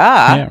like, duh,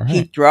 Yeah, he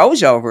right.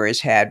 throws over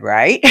his head,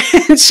 right?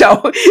 And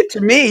so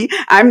to me,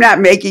 I'm not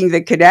making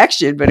the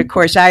connection. But of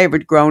course, I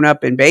had grown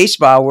up in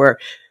baseball where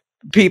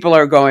people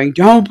are going,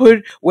 don't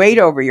put weight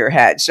over your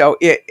head. So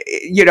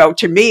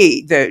to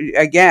me,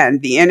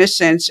 the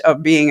innocence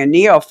of being a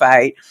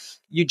neophyte,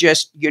 you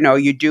just,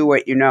 you do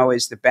what you know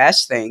is the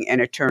best thing. And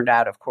it turned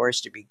out, of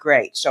course, to be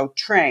great. So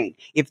train.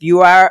 If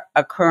you are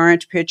a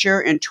current pitcher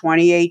in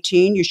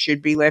 2018, you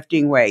should be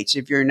lifting weights.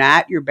 If you're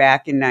not, you're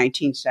back in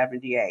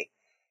 1978.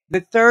 The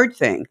third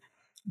thing,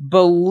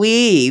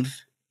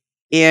 believe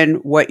in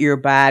what your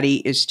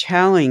body is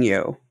telling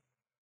you.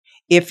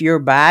 If your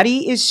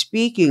body is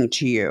speaking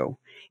to you,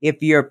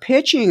 if your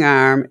pitching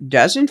arm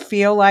doesn't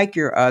feel like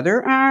your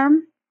other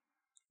arm,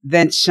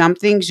 then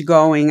something's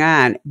going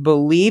on.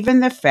 Believe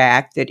in the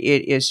fact that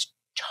it is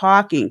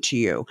talking to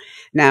you.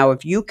 Now,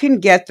 if you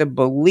can get the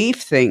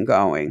belief thing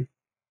going,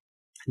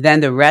 then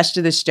the rest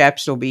of the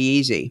steps will be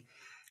easy.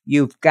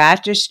 You've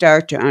got to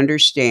start to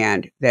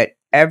understand that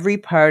every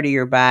part of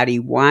your body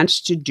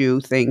wants to do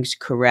things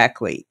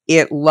correctly.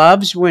 It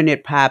loves when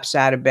it pops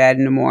out of bed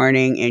in the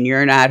morning and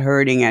you're not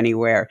hurting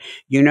anywhere.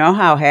 You know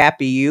how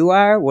happy you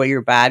are? Well,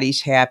 your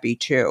body's happy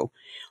too.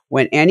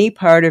 When any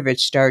part of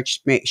it starts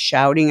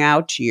shouting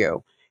out to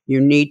you,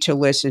 you need to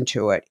listen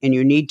to it, and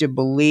you need to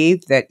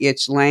believe that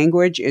its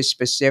language is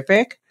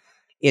specific.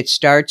 It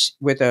starts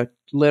with a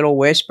little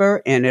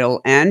whisper and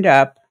it'll end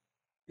up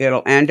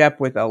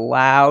with a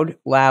loud,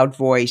 loud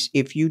voice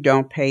if you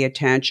don't pay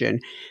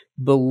attention.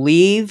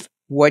 Believe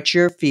what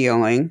you're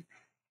feeling.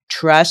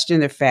 Trust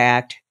in the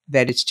fact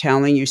that it's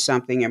telling you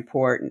something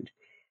important.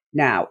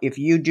 Now, if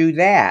you do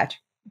that,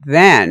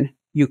 then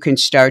you can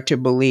start to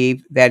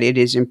believe that it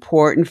is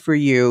important for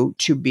you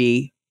to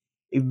be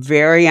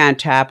very on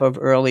top of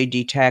early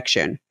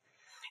detection.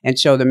 And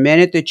so the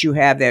minute that you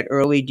have that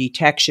early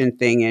detection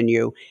thing in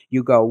you,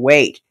 you go,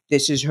 wait,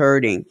 this is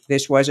hurting.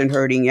 This wasn't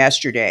hurting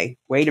yesterday.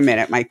 Wait a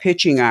minute, my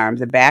pitching arm,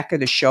 the back of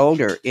the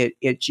shoulder,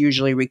 it's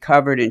usually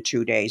recovered in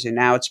 2 days, and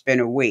now it's been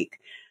a week.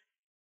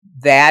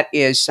 That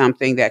is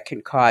something that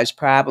can cause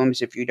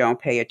problems if you don't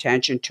pay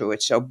attention to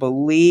it. So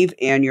believe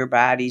in your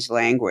body's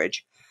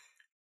language.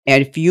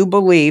 And if you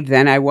believe,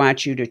 then I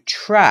want you to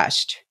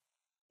trust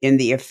in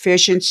the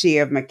efficiency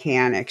of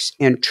mechanics,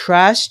 and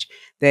trust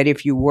that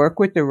if you work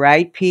with the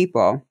right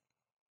people,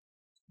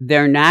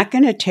 they're not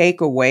going to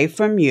take away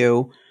from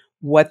you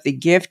what the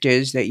gift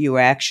is that you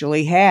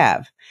actually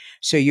have.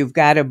 So you've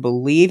got to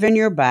believe in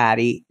your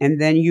body, and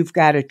then you've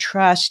got to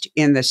trust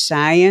in the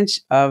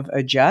science of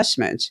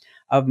adjustments,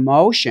 of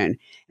motion,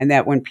 and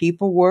that when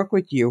people work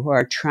with you who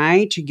are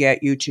trying to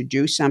get you to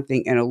do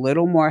something in a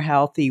little more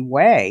healthy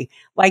way,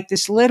 like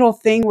this little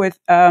thing with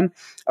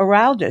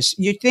Aroldis,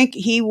 you think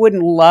he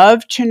wouldn't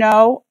love to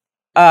know?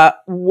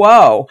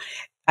 Whoa.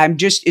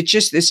 It's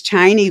just this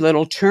tiny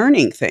little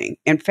turning thing.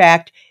 In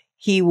fact,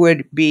 he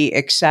would be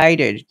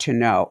excited to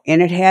know.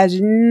 And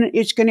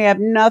it's going to have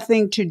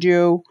nothing to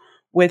do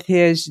with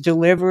his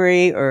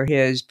delivery or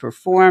his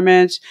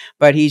performance,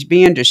 but he's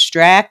being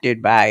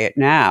distracted by it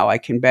now. I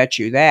can bet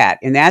you that.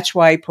 And that's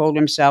why he pulled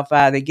himself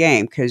out of the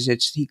game, because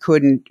he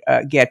couldn't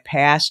get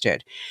past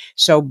it.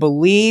 So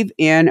believe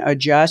in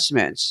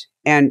adjustments.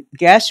 And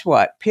guess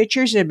what?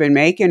 Pitchers have been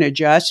making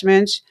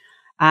adjustments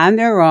on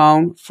their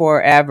own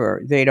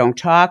forever. They don't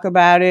talk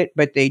about it,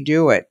 but they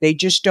do it. They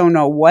just don't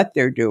know what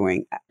they're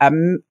doing.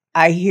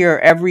 I hear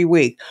every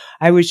week,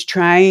 I was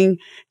trying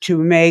to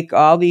make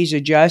all these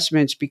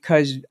adjustments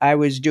because I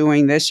was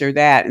doing this or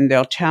that, and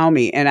they'll tell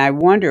me. And I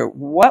wonder,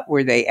 what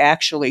were they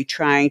actually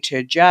trying to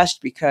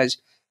adjust,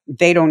 because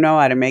they don't know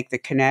how to make the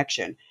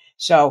connection.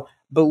 So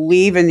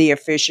believe in the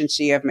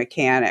efficiency of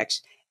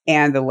mechanics.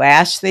 And the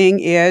last thing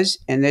is,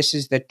 and this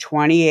is the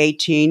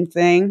 2018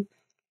 thing,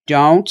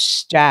 don't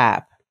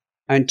stop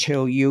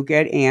until you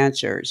get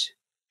answers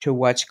to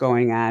what's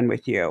going on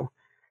with you.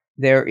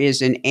 There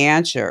is an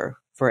answer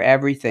for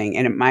everything,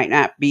 and it might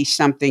not be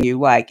something you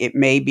like. It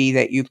may be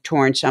that you've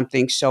torn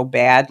something so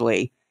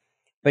badly,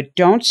 but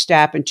don't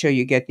stop until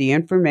you get the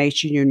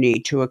information you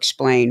need to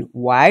explain,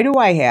 why do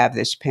I have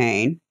this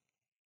pain?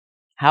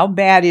 How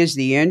bad is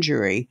the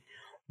injury?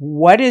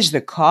 What is the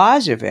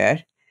cause of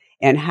it?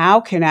 And how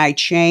can I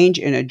change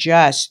and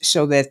adjust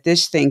so that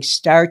this thing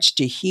starts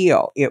to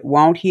heal? It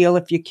won't heal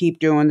if you keep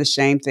doing the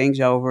same things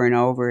over and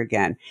over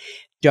again.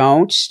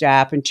 Don't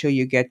stop until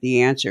you get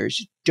the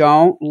answers.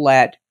 Don't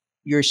let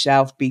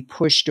yourself be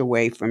pushed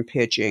away from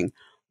pitching.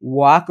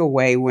 Walk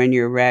away when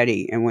you're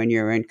ready and when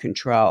you're in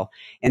control.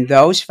 And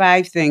those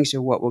 5 things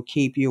are what will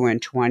keep you in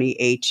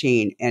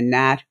 2018 and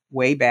not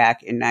way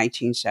back in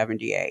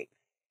 1978.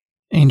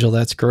 Angel,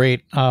 that's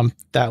great.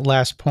 That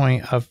last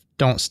point of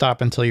don't stop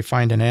until you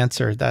find an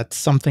answer. That's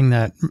something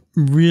that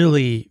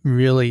really,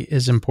 really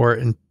is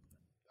important.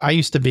 I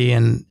used to be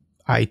in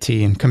IT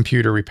and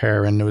computer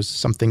repair, and it was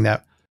something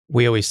that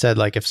we always said,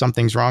 like, if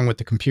something's wrong with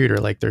the computer,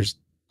 like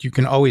you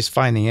can always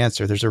find the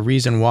answer. There's a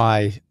reason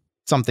why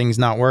something's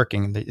not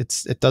working.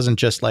 It doesn't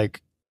just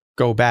like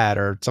go bad,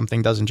 or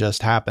something doesn't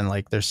just happen.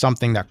 Like, there's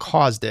something that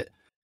caused it.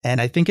 And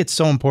I think it's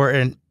so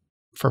important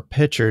for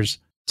pitchers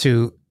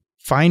to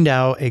find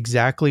out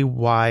exactly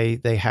why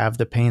they have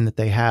the pain that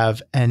they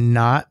have, and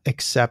not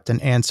accept an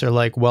answer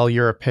like, well,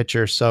 you're a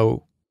pitcher,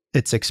 so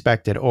it's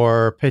expected,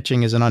 or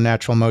pitching is an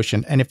unnatural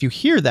motion. And if you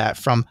hear that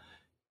from,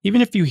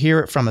 even if you hear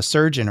it from a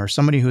surgeon or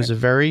somebody who's a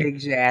very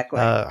Exactly.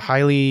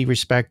 highly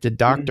respected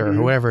doctor, or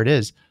whoever it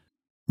is,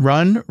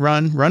 run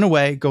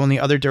away, go in the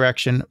other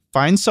direction,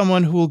 find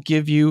someone who will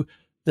give you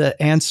the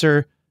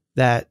answer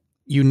that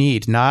you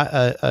need, not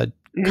a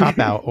cop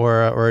out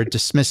or a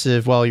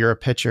dismissive, well, you're a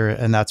pitcher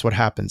and that's what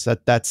happens.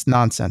 That's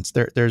nonsense.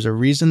 There's a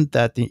reason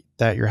that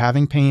you're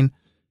having pain,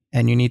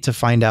 and you need to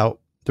find out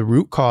the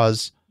root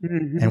cause.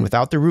 And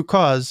without the root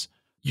cause,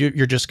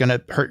 you're just going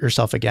to hurt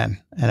yourself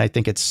again. And I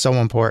think it's so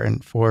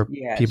important for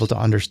people to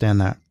understand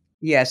that.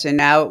 Yes. And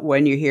now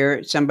when you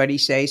hear somebody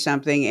say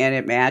something and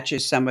it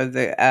matches some of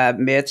the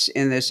myths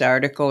in this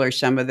article, or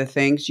some of the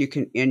things, you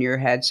can in your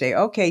head say,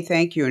 okay,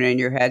 thank you. And in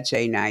your head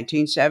say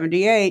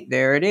 1978,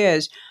 there it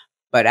is.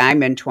 But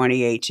I'm in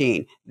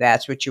 2018.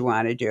 That's what you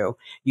want to do.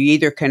 You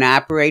either can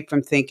operate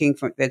from thinking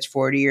that's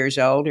 40 years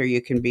old, or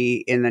you can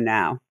be in the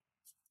now.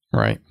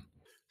 Right.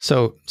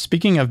 So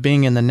speaking of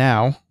being in the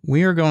now,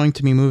 we are going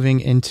to be moving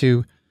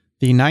into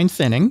the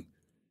 9th inning.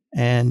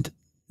 And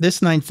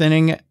this 9th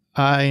inning,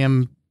 I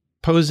am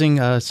posing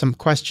some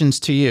questions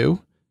to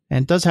you.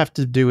 And it does have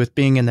to do with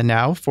being in the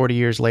now 40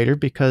 years later,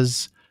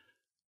 because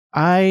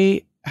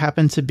I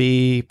happen to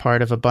be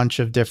part of a bunch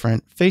of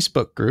different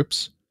Facebook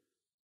groups,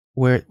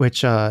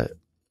 which the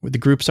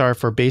groups are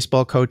for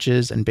baseball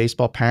coaches and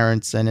baseball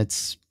parents. And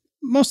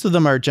most of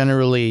them are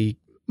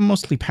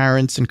mostly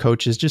parents and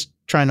coaches just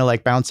trying to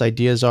like bounce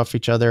ideas off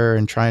each other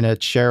and trying to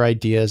share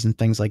ideas and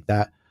things like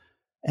that.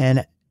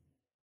 And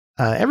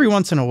every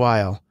once in a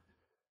while,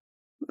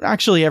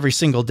 actually every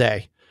single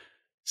day,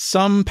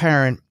 some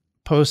parent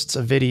posts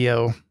a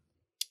video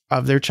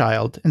of their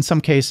child. In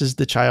some cases,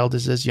 the child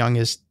is as young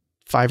as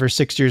 5 or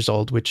 6 years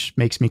old, which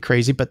makes me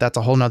crazy, but that's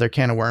a whole nother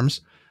can of worms.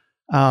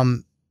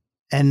 And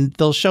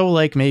they'll show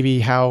like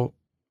maybe how,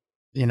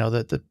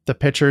 the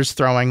pitcher's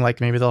throwing,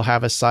 like maybe they'll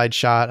have a side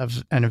shot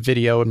and a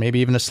video, and maybe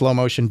even a slow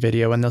motion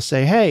video. And they'll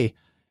say, hey,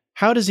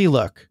 how does he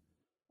look?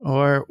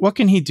 Or what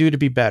can he do to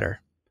be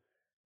better?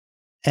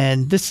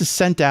 And this is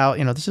sent out,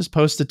 this is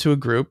posted to a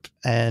group,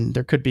 and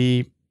there could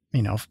be,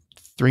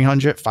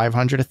 300,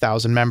 500,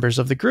 1,000 members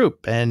of the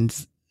group. And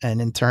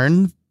in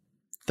turn,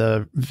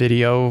 the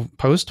video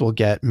post will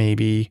get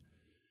maybe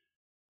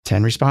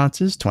 10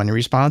 responses, 20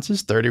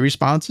 responses, 30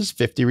 responses,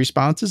 50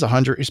 responses,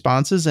 100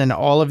 responses. And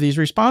all of these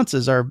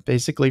responses are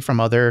basically from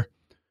other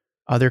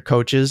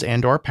coaches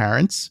and or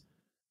parents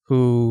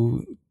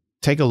who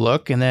take a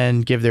look and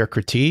then give their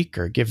critique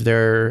or give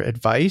their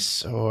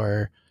advice,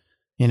 or,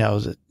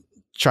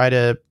 try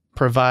to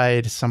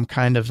provide some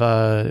kind of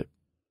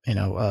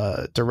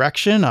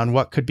direction on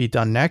what could be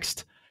done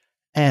next.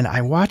 And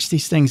I watch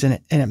these things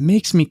and it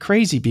makes me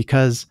crazy,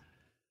 because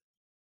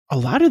a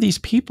lot of these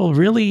people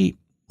really,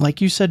 like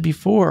you said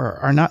before,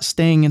 are not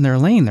staying in their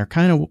lane. They're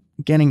kind of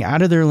getting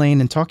out of their lane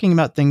and talking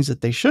about things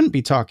that they shouldn't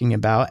be talking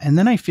about. And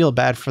then I feel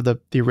bad for the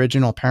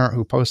original parent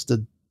who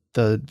posted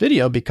the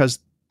video, because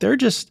they're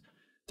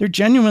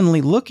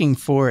genuinely looking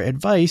for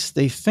advice.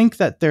 They think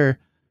that they're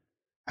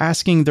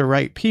asking the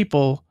right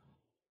people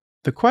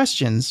the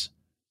questions,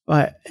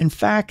 but in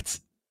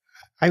fact,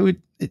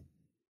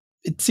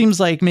 it seems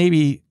like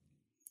maybe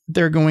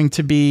they're going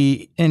to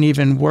be in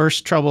even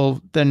worse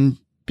trouble than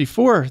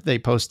before they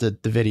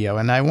posted the video.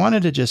 And I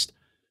wanted to just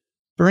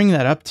bring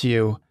that up to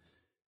you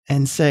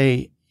and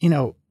say,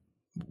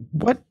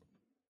 what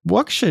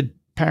should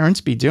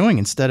parents be doing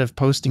instead of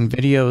posting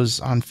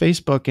videos on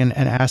Facebook and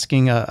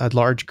asking a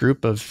large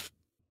group of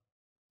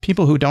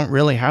people who don't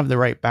really have the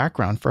right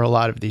background for a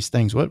lot of these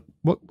things?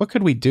 What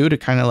could we do to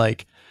kind of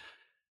like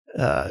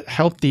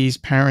help these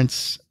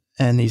parents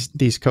and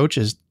these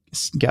coaches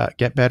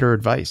get better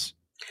advice?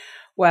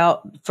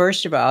 Well,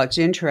 first of all, it's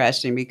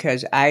interesting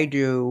because I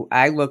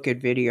look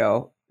at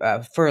video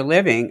for a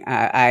living.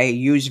 I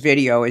use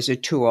video as a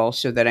tool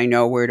so that I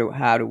know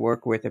how to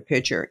work with a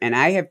pitcher. And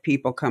I have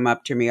people come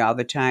up to me all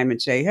the time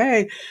and say,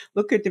 hey,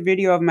 look at the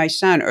video of my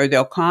son. Or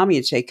they'll call me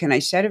and say, can I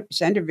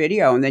send a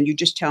video? And then you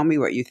just tell me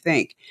what you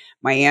think.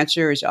 My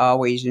answer is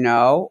always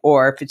no.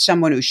 Or if it's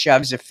someone who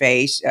shoves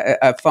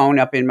a phone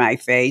up in my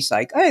face,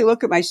 like, hey,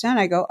 look at my son,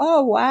 I go,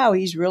 oh, wow,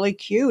 he's really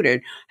cute.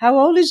 And how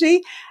old is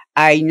he?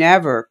 I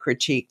never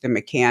critique the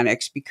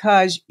mechanics,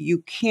 because you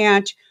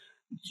can't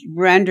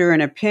render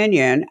an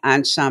opinion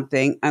on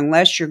something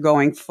unless you're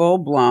going full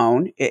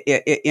blown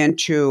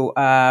into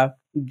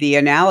the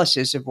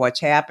analysis of what's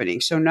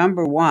happening. So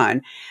number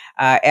one,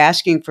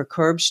 asking for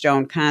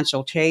curbstone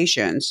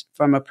consultations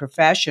from a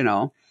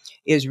professional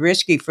is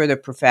risky for the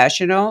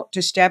professional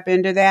to step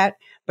into that.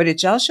 But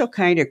it's also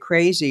kind of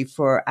crazy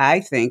for,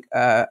 I think,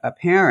 a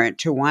parent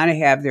to want to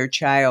have their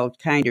child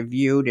kind of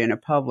viewed in a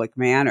public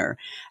manner.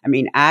 I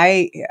mean,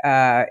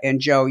 and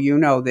Joe, you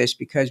know this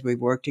because we've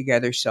worked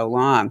together so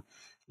long.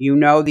 You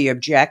know the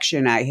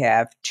objection I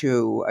have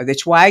to,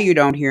 that's why you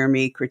don't hear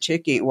me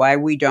critiquing, why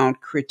we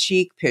don't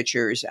critique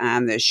pitchers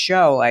on this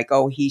show, like,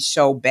 oh, he's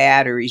so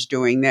bad or he's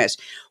doing this.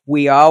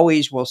 We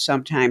always will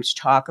sometimes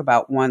talk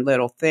about one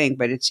little thing,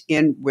 but it's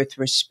in with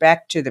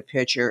respect to the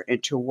pitcher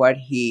and to what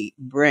he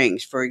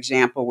brings. For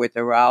example, with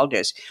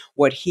Aroldis,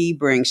 what he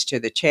brings to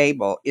the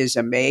table is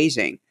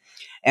amazing.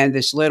 And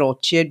this little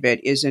tidbit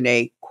isn't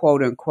a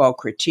quote unquote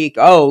critique.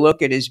 Oh,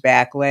 look at his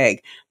back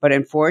leg. But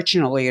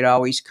unfortunately, it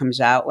always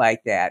comes out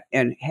like that.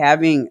 And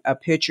having a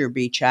pitcher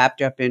be chopped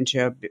up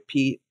into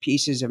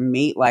pieces of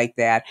meat like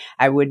that,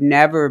 I would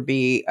never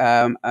be,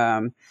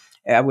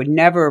 I would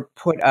never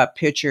put up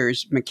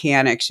pitchers'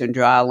 mechanics and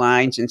draw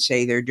lines and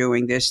say they're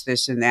doing this,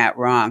 this, and that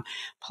wrong.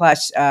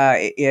 Plus,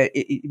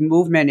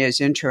 movement is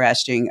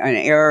interesting. An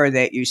error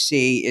that you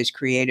see is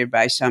created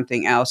by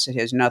something else that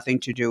has nothing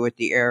to do with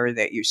the error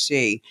that you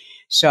see.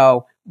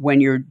 So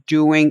when you're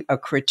doing a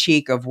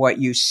critique of what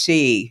you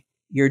see,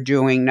 you're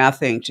doing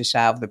nothing to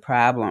solve the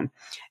problem.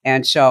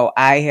 And so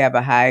I have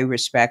a high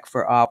respect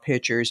for all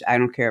pitchers. I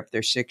don't care if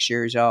they're 6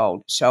 years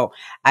old. So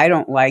I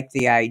don't like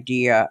the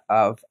idea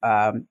of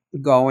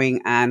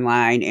going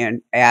online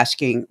and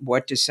asking,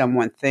 what does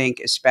someone think,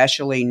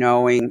 especially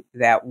knowing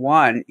that,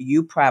 one,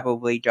 you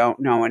probably don't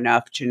know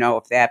enough to know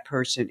if that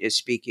person is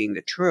speaking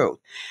the truth.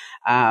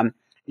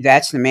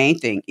 That's the main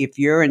thing. If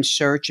you're in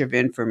search of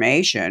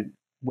information,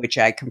 which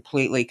I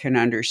completely can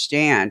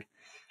understand,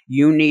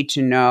 you need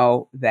to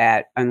know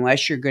that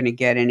unless you're going to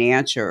get an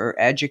answer or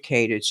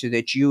educated so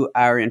that you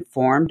are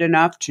informed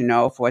enough to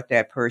know if what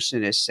that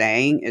person is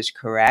saying is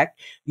correct,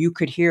 you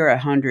could hear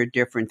 100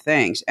 different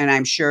things. And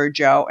I'm sure,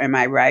 Joe, am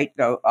I right?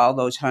 Though all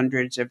those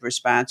hundreds of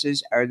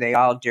responses, are they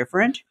all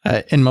different?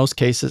 In most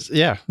cases,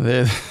 yeah,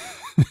 they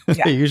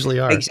usually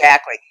are.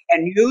 Exactly.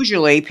 And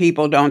usually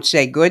people don't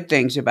say good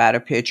things about a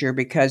pitcher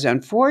because,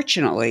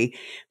 unfortunately,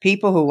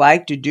 people who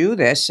like to do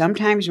this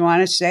sometimes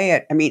want to say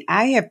it. I mean,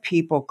 I have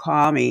people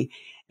call me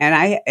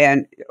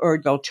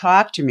or they'll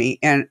talk to me,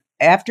 and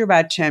after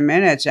about 10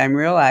 minutes, I'm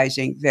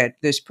realizing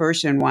that this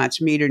person wants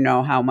me to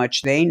know how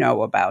much they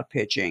know about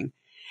pitching.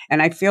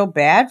 And I feel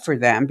bad for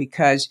them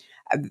because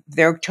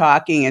they're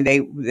talking and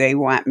they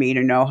want me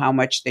to know how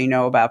much they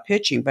know about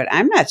pitching, but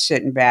I'm not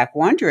sitting back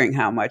wondering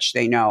how much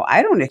they know.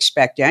 I don't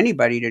expect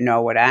anybody to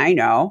know what I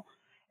know,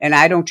 and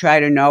I don't try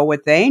to know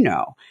what they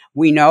know.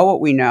 We know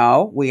what we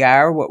know. We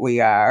are what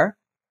we are,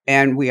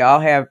 and we all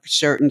have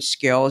certain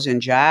skills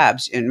and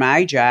jobs. And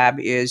my job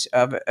is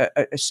of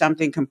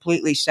something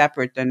completely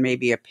separate than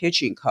maybe a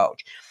pitching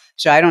coach.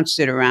 So I don't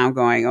sit around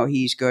going, oh,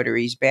 he's good or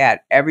he's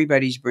bad.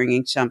 Everybody's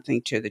bringing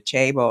something to the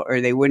table,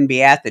 or they wouldn't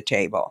be at the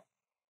table,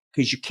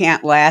 because you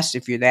can't last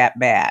if you're that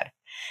bad.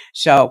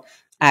 So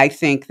I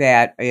think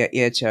that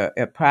it's a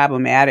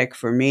problematic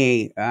for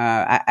me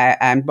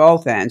on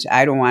both ends.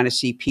 I don't want to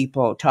see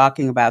people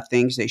talking about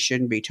things they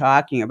shouldn't be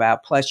talking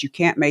about. Plus, you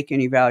can't make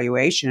an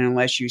evaluation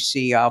unless you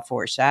see all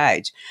four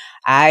sides.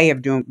 I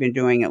have been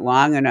doing it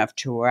long enough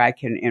to where I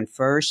can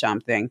infer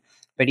something.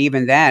 But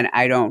even then,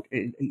 I don't,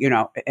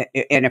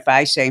 and if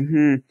I say,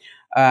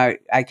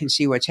 I can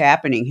see what's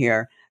happening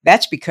here,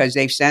 that's because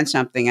they've sent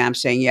something. I'm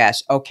saying,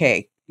 yes,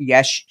 okay.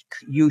 Yes,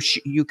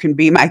 you can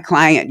be my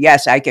client.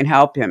 Yes, I can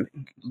help him.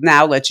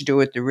 Now let's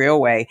do it the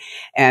real way.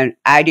 And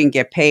I didn't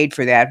get paid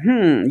for that.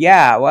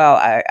 Yeah, well,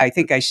 I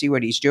think I see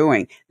what he's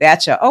doing.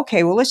 That's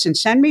okay, well, listen,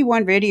 send me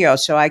one video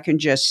so I can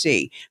just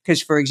see.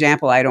 Because, for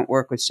example, I don't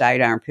work with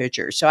sidearm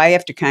pitchers. So I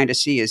have to kind of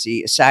see is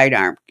he a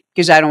sidearm,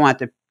 because I don't want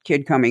the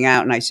kid coming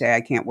out and I say,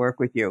 I can't work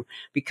with you,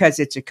 because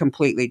it's a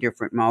completely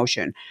different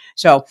motion.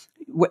 So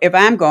if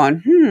I'm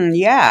going,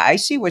 yeah, I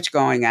see what's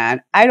going on,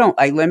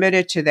 I limit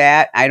it to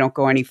that. I don't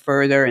go any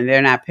further, and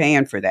they're not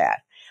paying for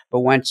that.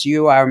 But once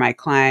you are my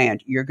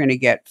client, you're going to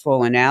get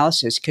full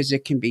analysis, because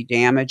it can be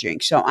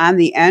damaging. So on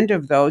the end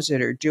of those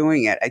that are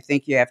doing it, I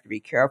think you have to be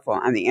careful.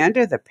 On the end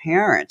of the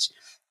parents,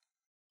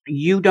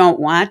 you don't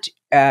want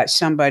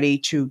somebody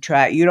to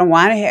try. You don't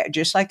want to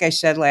just like I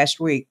said last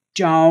week,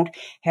 don't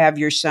have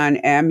your son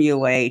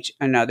emulate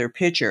another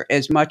pitcher.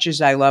 As much as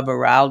I love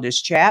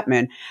Aroldis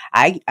Chapman,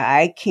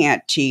 I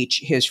can't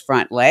teach his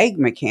front leg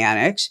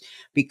mechanics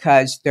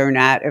because they're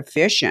not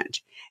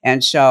efficient.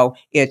 And so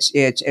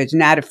it's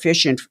not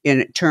efficient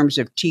in terms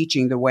of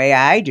teaching the way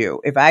I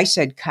do. If I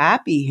said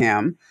copy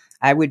him,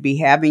 I would be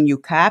having you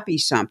copy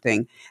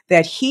something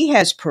that he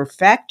has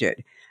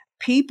perfected.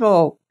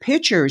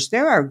 Pitchers,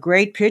 there are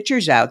great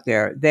pitchers out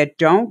there that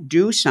don't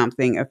do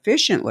something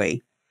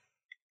efficiently.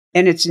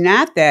 And it's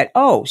not that,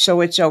 oh,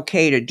 so it's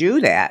okay to do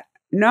that.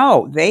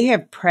 No, they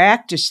have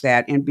practiced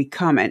that and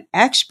become an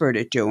expert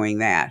at doing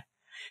that.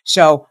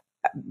 So,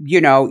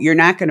 you're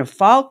not going to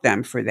fault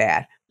them for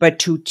that. But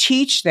to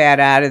teach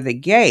that out of the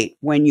gate,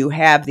 when you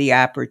have the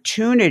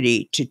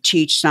opportunity to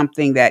teach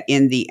something that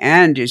in the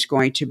end is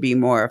going to be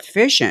more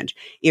efficient,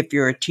 if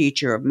you're a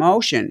teacher of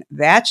motion,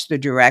 that's the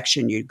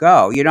direction you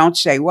go. You don't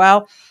say,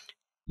 well,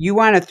 you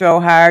want to throw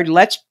hard,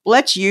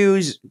 let's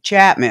use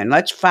Chapman,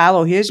 let's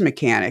follow his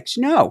mechanics.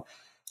 No,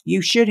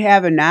 you should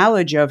have a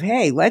knowledge of,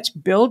 hey, let's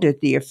build it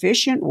the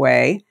efficient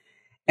way,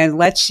 and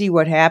let's see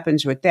what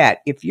happens with that.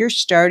 If you're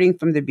starting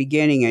from the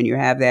beginning and you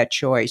have that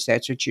choice,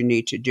 that's what you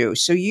need to do.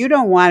 So you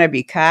don't want to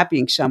be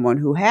copying someone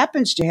who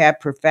happens to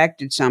have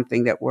perfected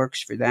something that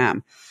works for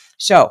them.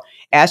 So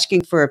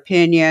asking for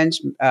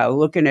opinions,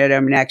 looking at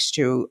them next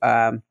to,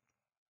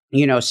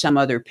 some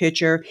other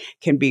pitcher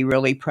can be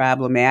really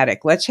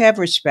problematic. Let's have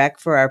respect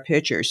for our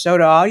pitchers. So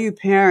to all you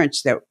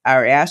parents that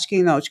are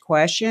asking those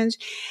questions,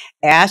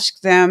 ask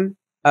them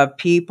of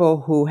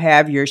people who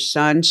have your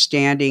son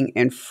standing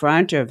in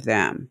front of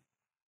them,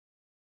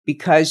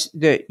 because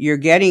you're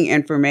getting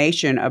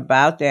information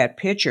about that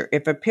pitcher.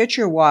 If a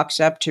pitcher walks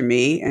up to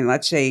me, and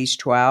let's say he's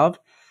 12,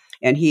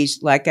 and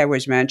he's, like I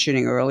was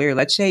mentioning earlier,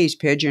 let's say he's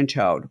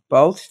pigeon-toed.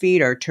 Both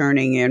feet are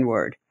turning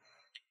inward.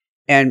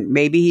 And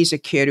maybe he's a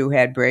kid who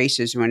had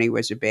braces when he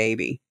was a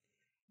baby.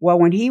 Well,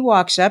 when he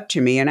walks up to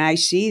me and I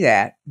see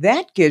that,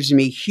 that gives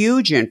me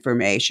huge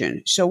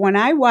information. So when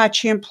I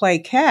watch him play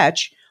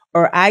catch,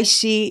 or I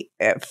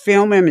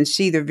film him and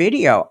see the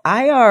video,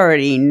 I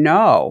already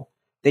know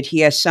that he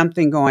has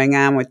something going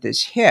on with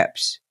his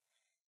hips,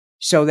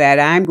 so that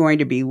I'm going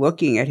to be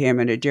looking at him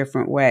in a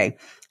different way.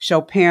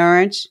 So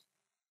parents,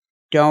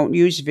 don't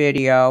use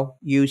video,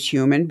 use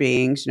human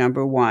beings,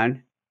 number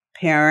one.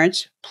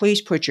 Parents, please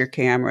put your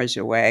cameras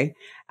away.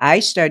 I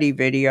study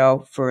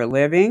video for a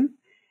living,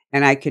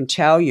 and I can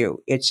tell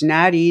you, it's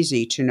not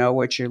easy to know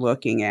what you're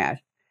looking at.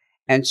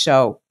 And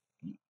so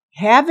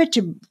have it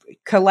to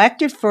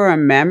collect it for a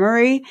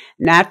memory,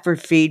 not for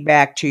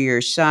feedback to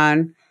your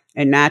son,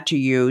 and not to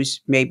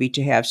use maybe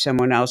to have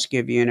someone else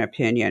give you an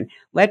opinion.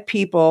 Let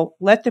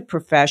the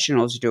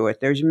professionals do it.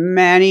 There's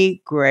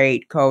many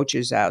great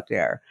coaches out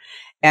there.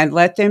 And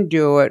let them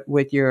do it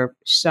with your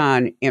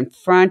son in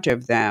front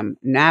of them,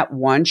 not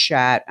one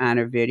shot on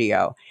a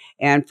video.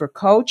 And for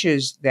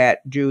coaches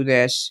that do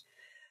this,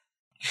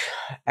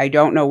 I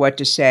don't know what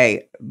to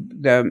say.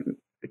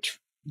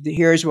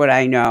 Here's what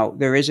I know.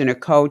 There isn't a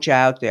coach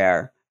out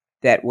there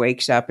that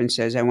wakes up and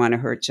says, I want to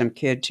hurt some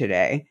kid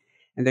today.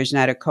 And there's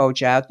not a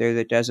coach out there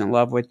that doesn't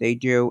love what they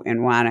do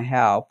and want to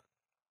help.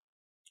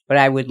 But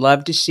I would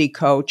love to see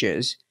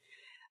coaches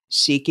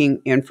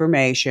seeking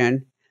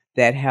information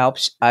that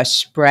helps us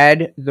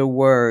spread the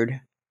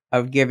word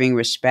of giving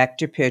respect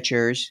to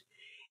pitchers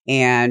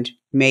and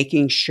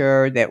making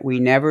sure that we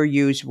never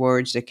use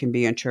words that can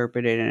be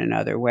interpreted in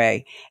another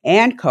way.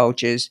 And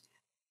coaches,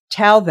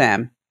 tell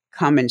them,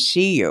 come and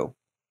see you,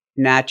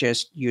 not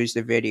just use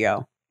the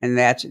video. And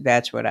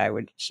that's what I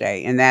would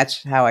say. And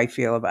that's how I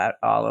feel about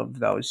all of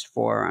those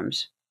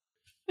forums.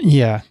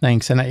 Yeah,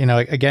 thanks. And,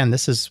 again,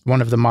 this is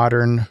one of the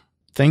modern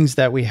things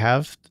that we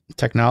have.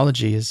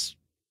 Technology is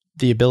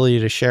the ability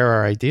to share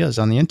our ideas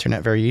on the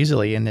internet very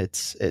easily. And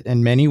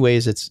in many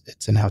ways,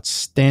 it's an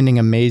outstanding,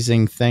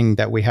 amazing thing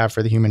that we have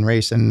for the human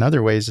race. And in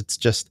other ways,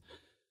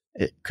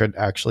 it could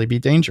actually be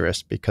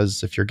dangerous,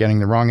 because if you're getting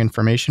the wrong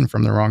information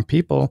from the wrong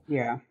people,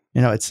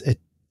 it's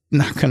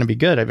not going to be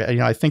good.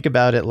 I think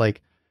about it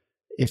like,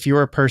 if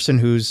you're a person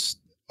who's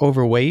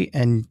overweight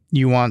and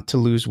you want to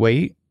lose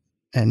weight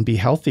and be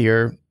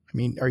healthier,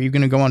 are you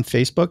going to go on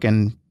Facebook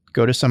and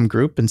go to some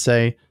group and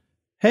say,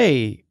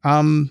 hey,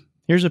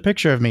 here's a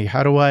picture of me.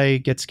 How do I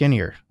get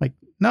skinnier? Like,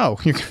 no,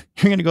 you're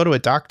going to go to a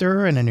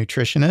doctor and a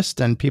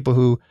nutritionist and people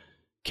who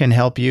can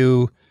help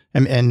you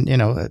and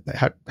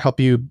help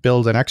you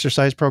build an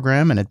exercise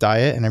program and a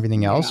diet and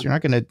everything else. Yeah. You're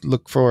not going to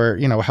look for,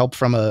 help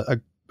from a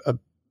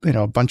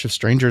bunch of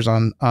strangers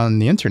on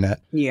the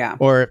internet. Yeah.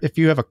 Or if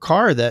you have a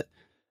car that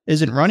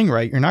isn't running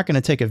right, you're not going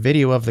to take a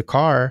video of the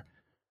car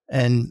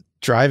and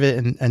drive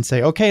it and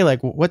say, okay, like,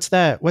 what's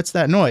that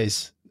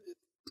noise?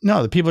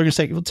 No, the people are going to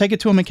say, well, take it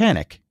to a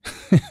mechanic.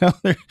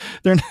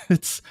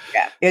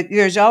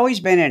 There's always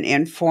been an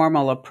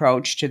informal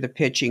approach to the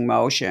pitching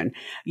motion.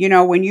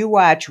 When you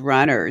watch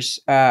runners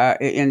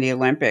in the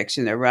Olympics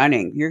and they're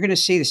running, you're going to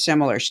see the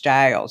similar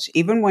styles.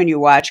 Even when you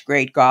watch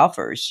great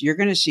golfers, you're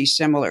going to see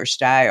similar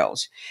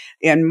styles.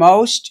 In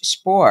most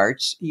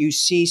sports, you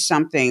see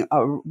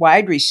a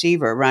wide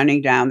receiver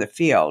running down the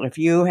field. If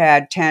you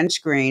had 10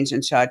 screens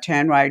and saw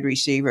 10 wide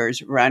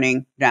receivers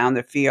running down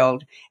the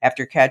field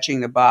after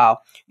catching the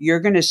ball, you're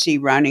going to see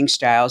running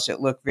styles that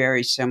look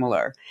very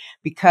similar,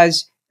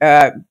 because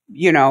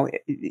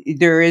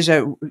there is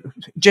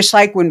just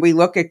like when we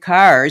look at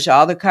cars,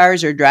 all the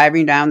cars are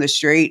driving down the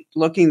street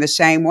looking the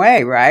same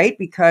way, right?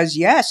 Because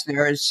yes,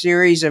 there are a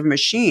series of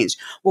machines.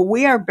 Well,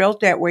 we are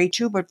built that way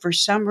too, but for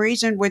some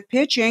reason with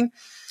pitching,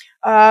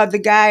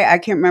 the guy, I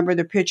can't remember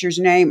the pitcher's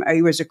name,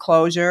 he was a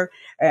closer,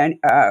 and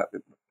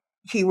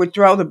he would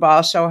throw the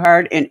ball so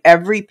hard, and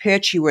every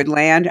pitch he would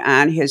land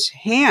on his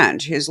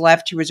hand, his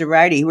left, he was a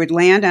righty, he would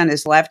land on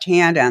his left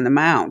hand on the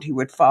mound. He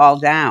would fall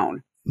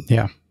down.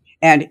 Yeah.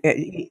 And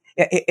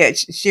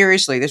it's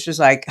seriously, this was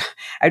like,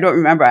 I don't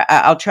remember.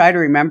 I'll try to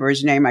remember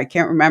his name. I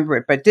can't remember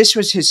it, but this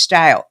was his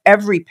style.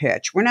 Every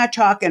pitch. We're not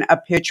talking a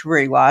pitch where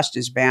he lost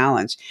his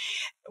balance.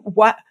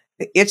 What?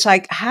 It's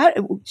like, how?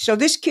 So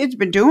this kid's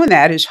been doing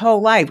that his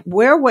whole life.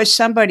 Where was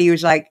somebody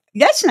who's like,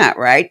 that's not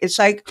right? It's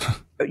like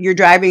you're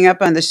driving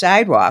up on the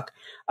sidewalk.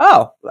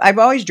 Oh, I've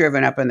always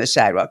driven up on the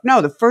sidewalk.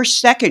 No, the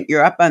first second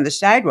you're up on the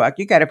sidewalk,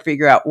 you got to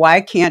figure out,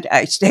 why can't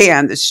I stay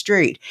on the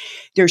street?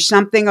 There's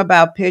something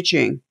about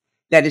pitching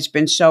that has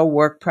been so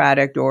work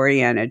product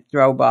oriented.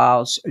 Throw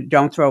balls,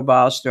 don't throw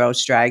balls, throw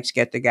strikes,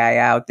 get the guy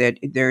out, that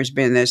there's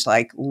been this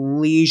like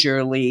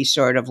leisurely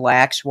sort of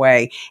lax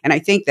way. And I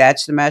think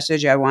that's the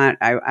message I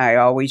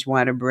always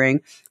want to bring.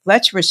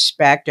 Let's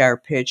respect our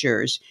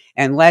pitchers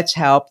and let's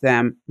help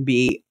them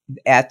be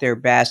at their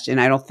best.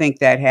 And I don't think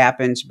that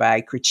happens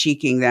by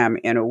critiquing them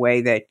in a way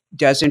that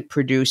doesn't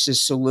produce a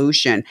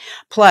solution.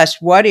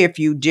 Plus, what if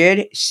you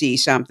did see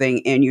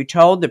something and you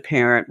told the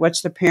parent?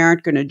 What's the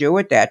parent going to do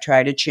with that?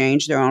 Try to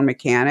change their own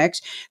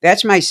mechanics?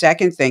 That's my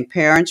second thing.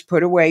 Parents,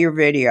 put away your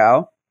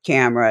video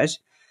cameras.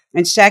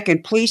 And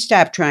second, please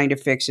stop trying to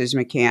fix his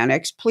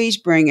mechanics. Please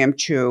bring him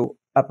to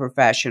a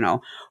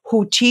professional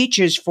who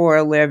teaches for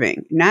a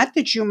living. Not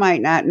that you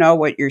might not know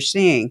what you're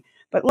seeing,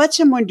 but let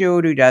someone do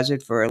it who does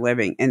it for a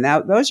living. And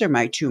those are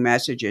my two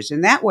messages.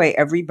 And that way,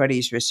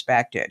 everybody's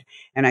respected.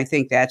 And I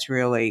think that's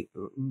really,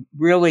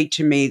 really,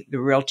 to me, the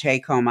real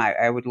take home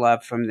I would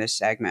love from this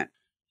segment.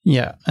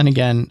 Yeah. And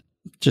again,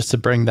 just to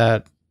bring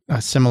that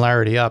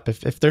similarity up,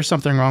 if there's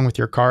something wrong with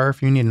your car,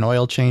 if you need an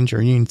oil change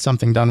or you need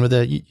something done with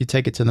it, you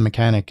take it to the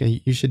mechanic.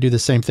 You should do the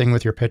same thing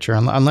with your pitcher,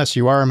 unless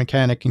you are a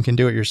mechanic and can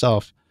do it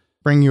yourself.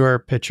 Bring your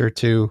pitcher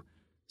to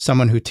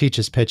someone who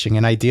teaches pitching,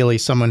 and ideally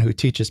someone who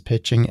teaches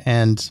pitching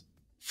and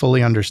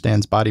fully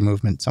understands body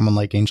movement, someone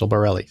like Angel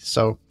Borelli.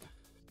 So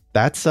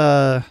that's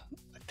I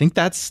think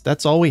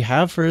that's all we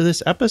have for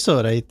this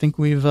episode. I think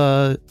we've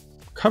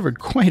covered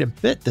quite a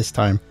bit this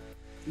time.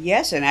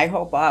 Yes, and I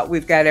hope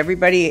we've got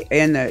everybody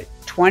in the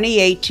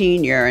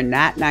 2018 year and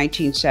not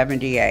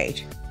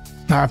 1978.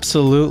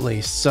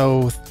 Absolutely.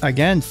 So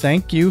again,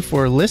 thank you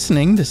for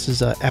listening. This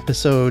is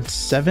episode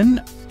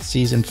 7,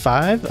 season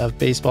 5 of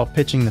Baseball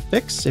Pitching the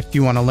Fix. If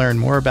you want to learn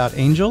more about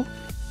Angel,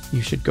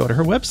 you should go to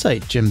her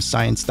website,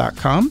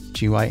 gymscience.com,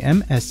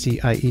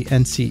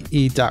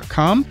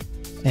 gymscience.com.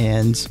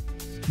 And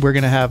we're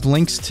going to have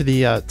links to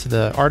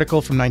the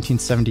article from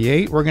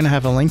 1978. We're going to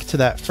have a link to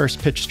that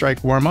first pitch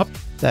strike warm-up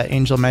that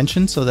Angel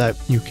mentioned so that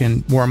you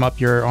can warm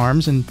up your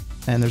arms. And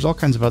there's all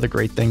kinds of other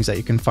great things that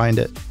you can find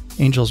at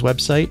Angel's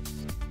website.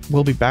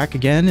 We'll be back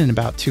again in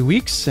about 2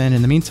 weeks. And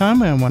in the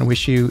meantime, I want to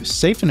wish you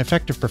safe and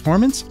effective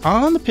performance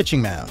on the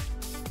pitching mound.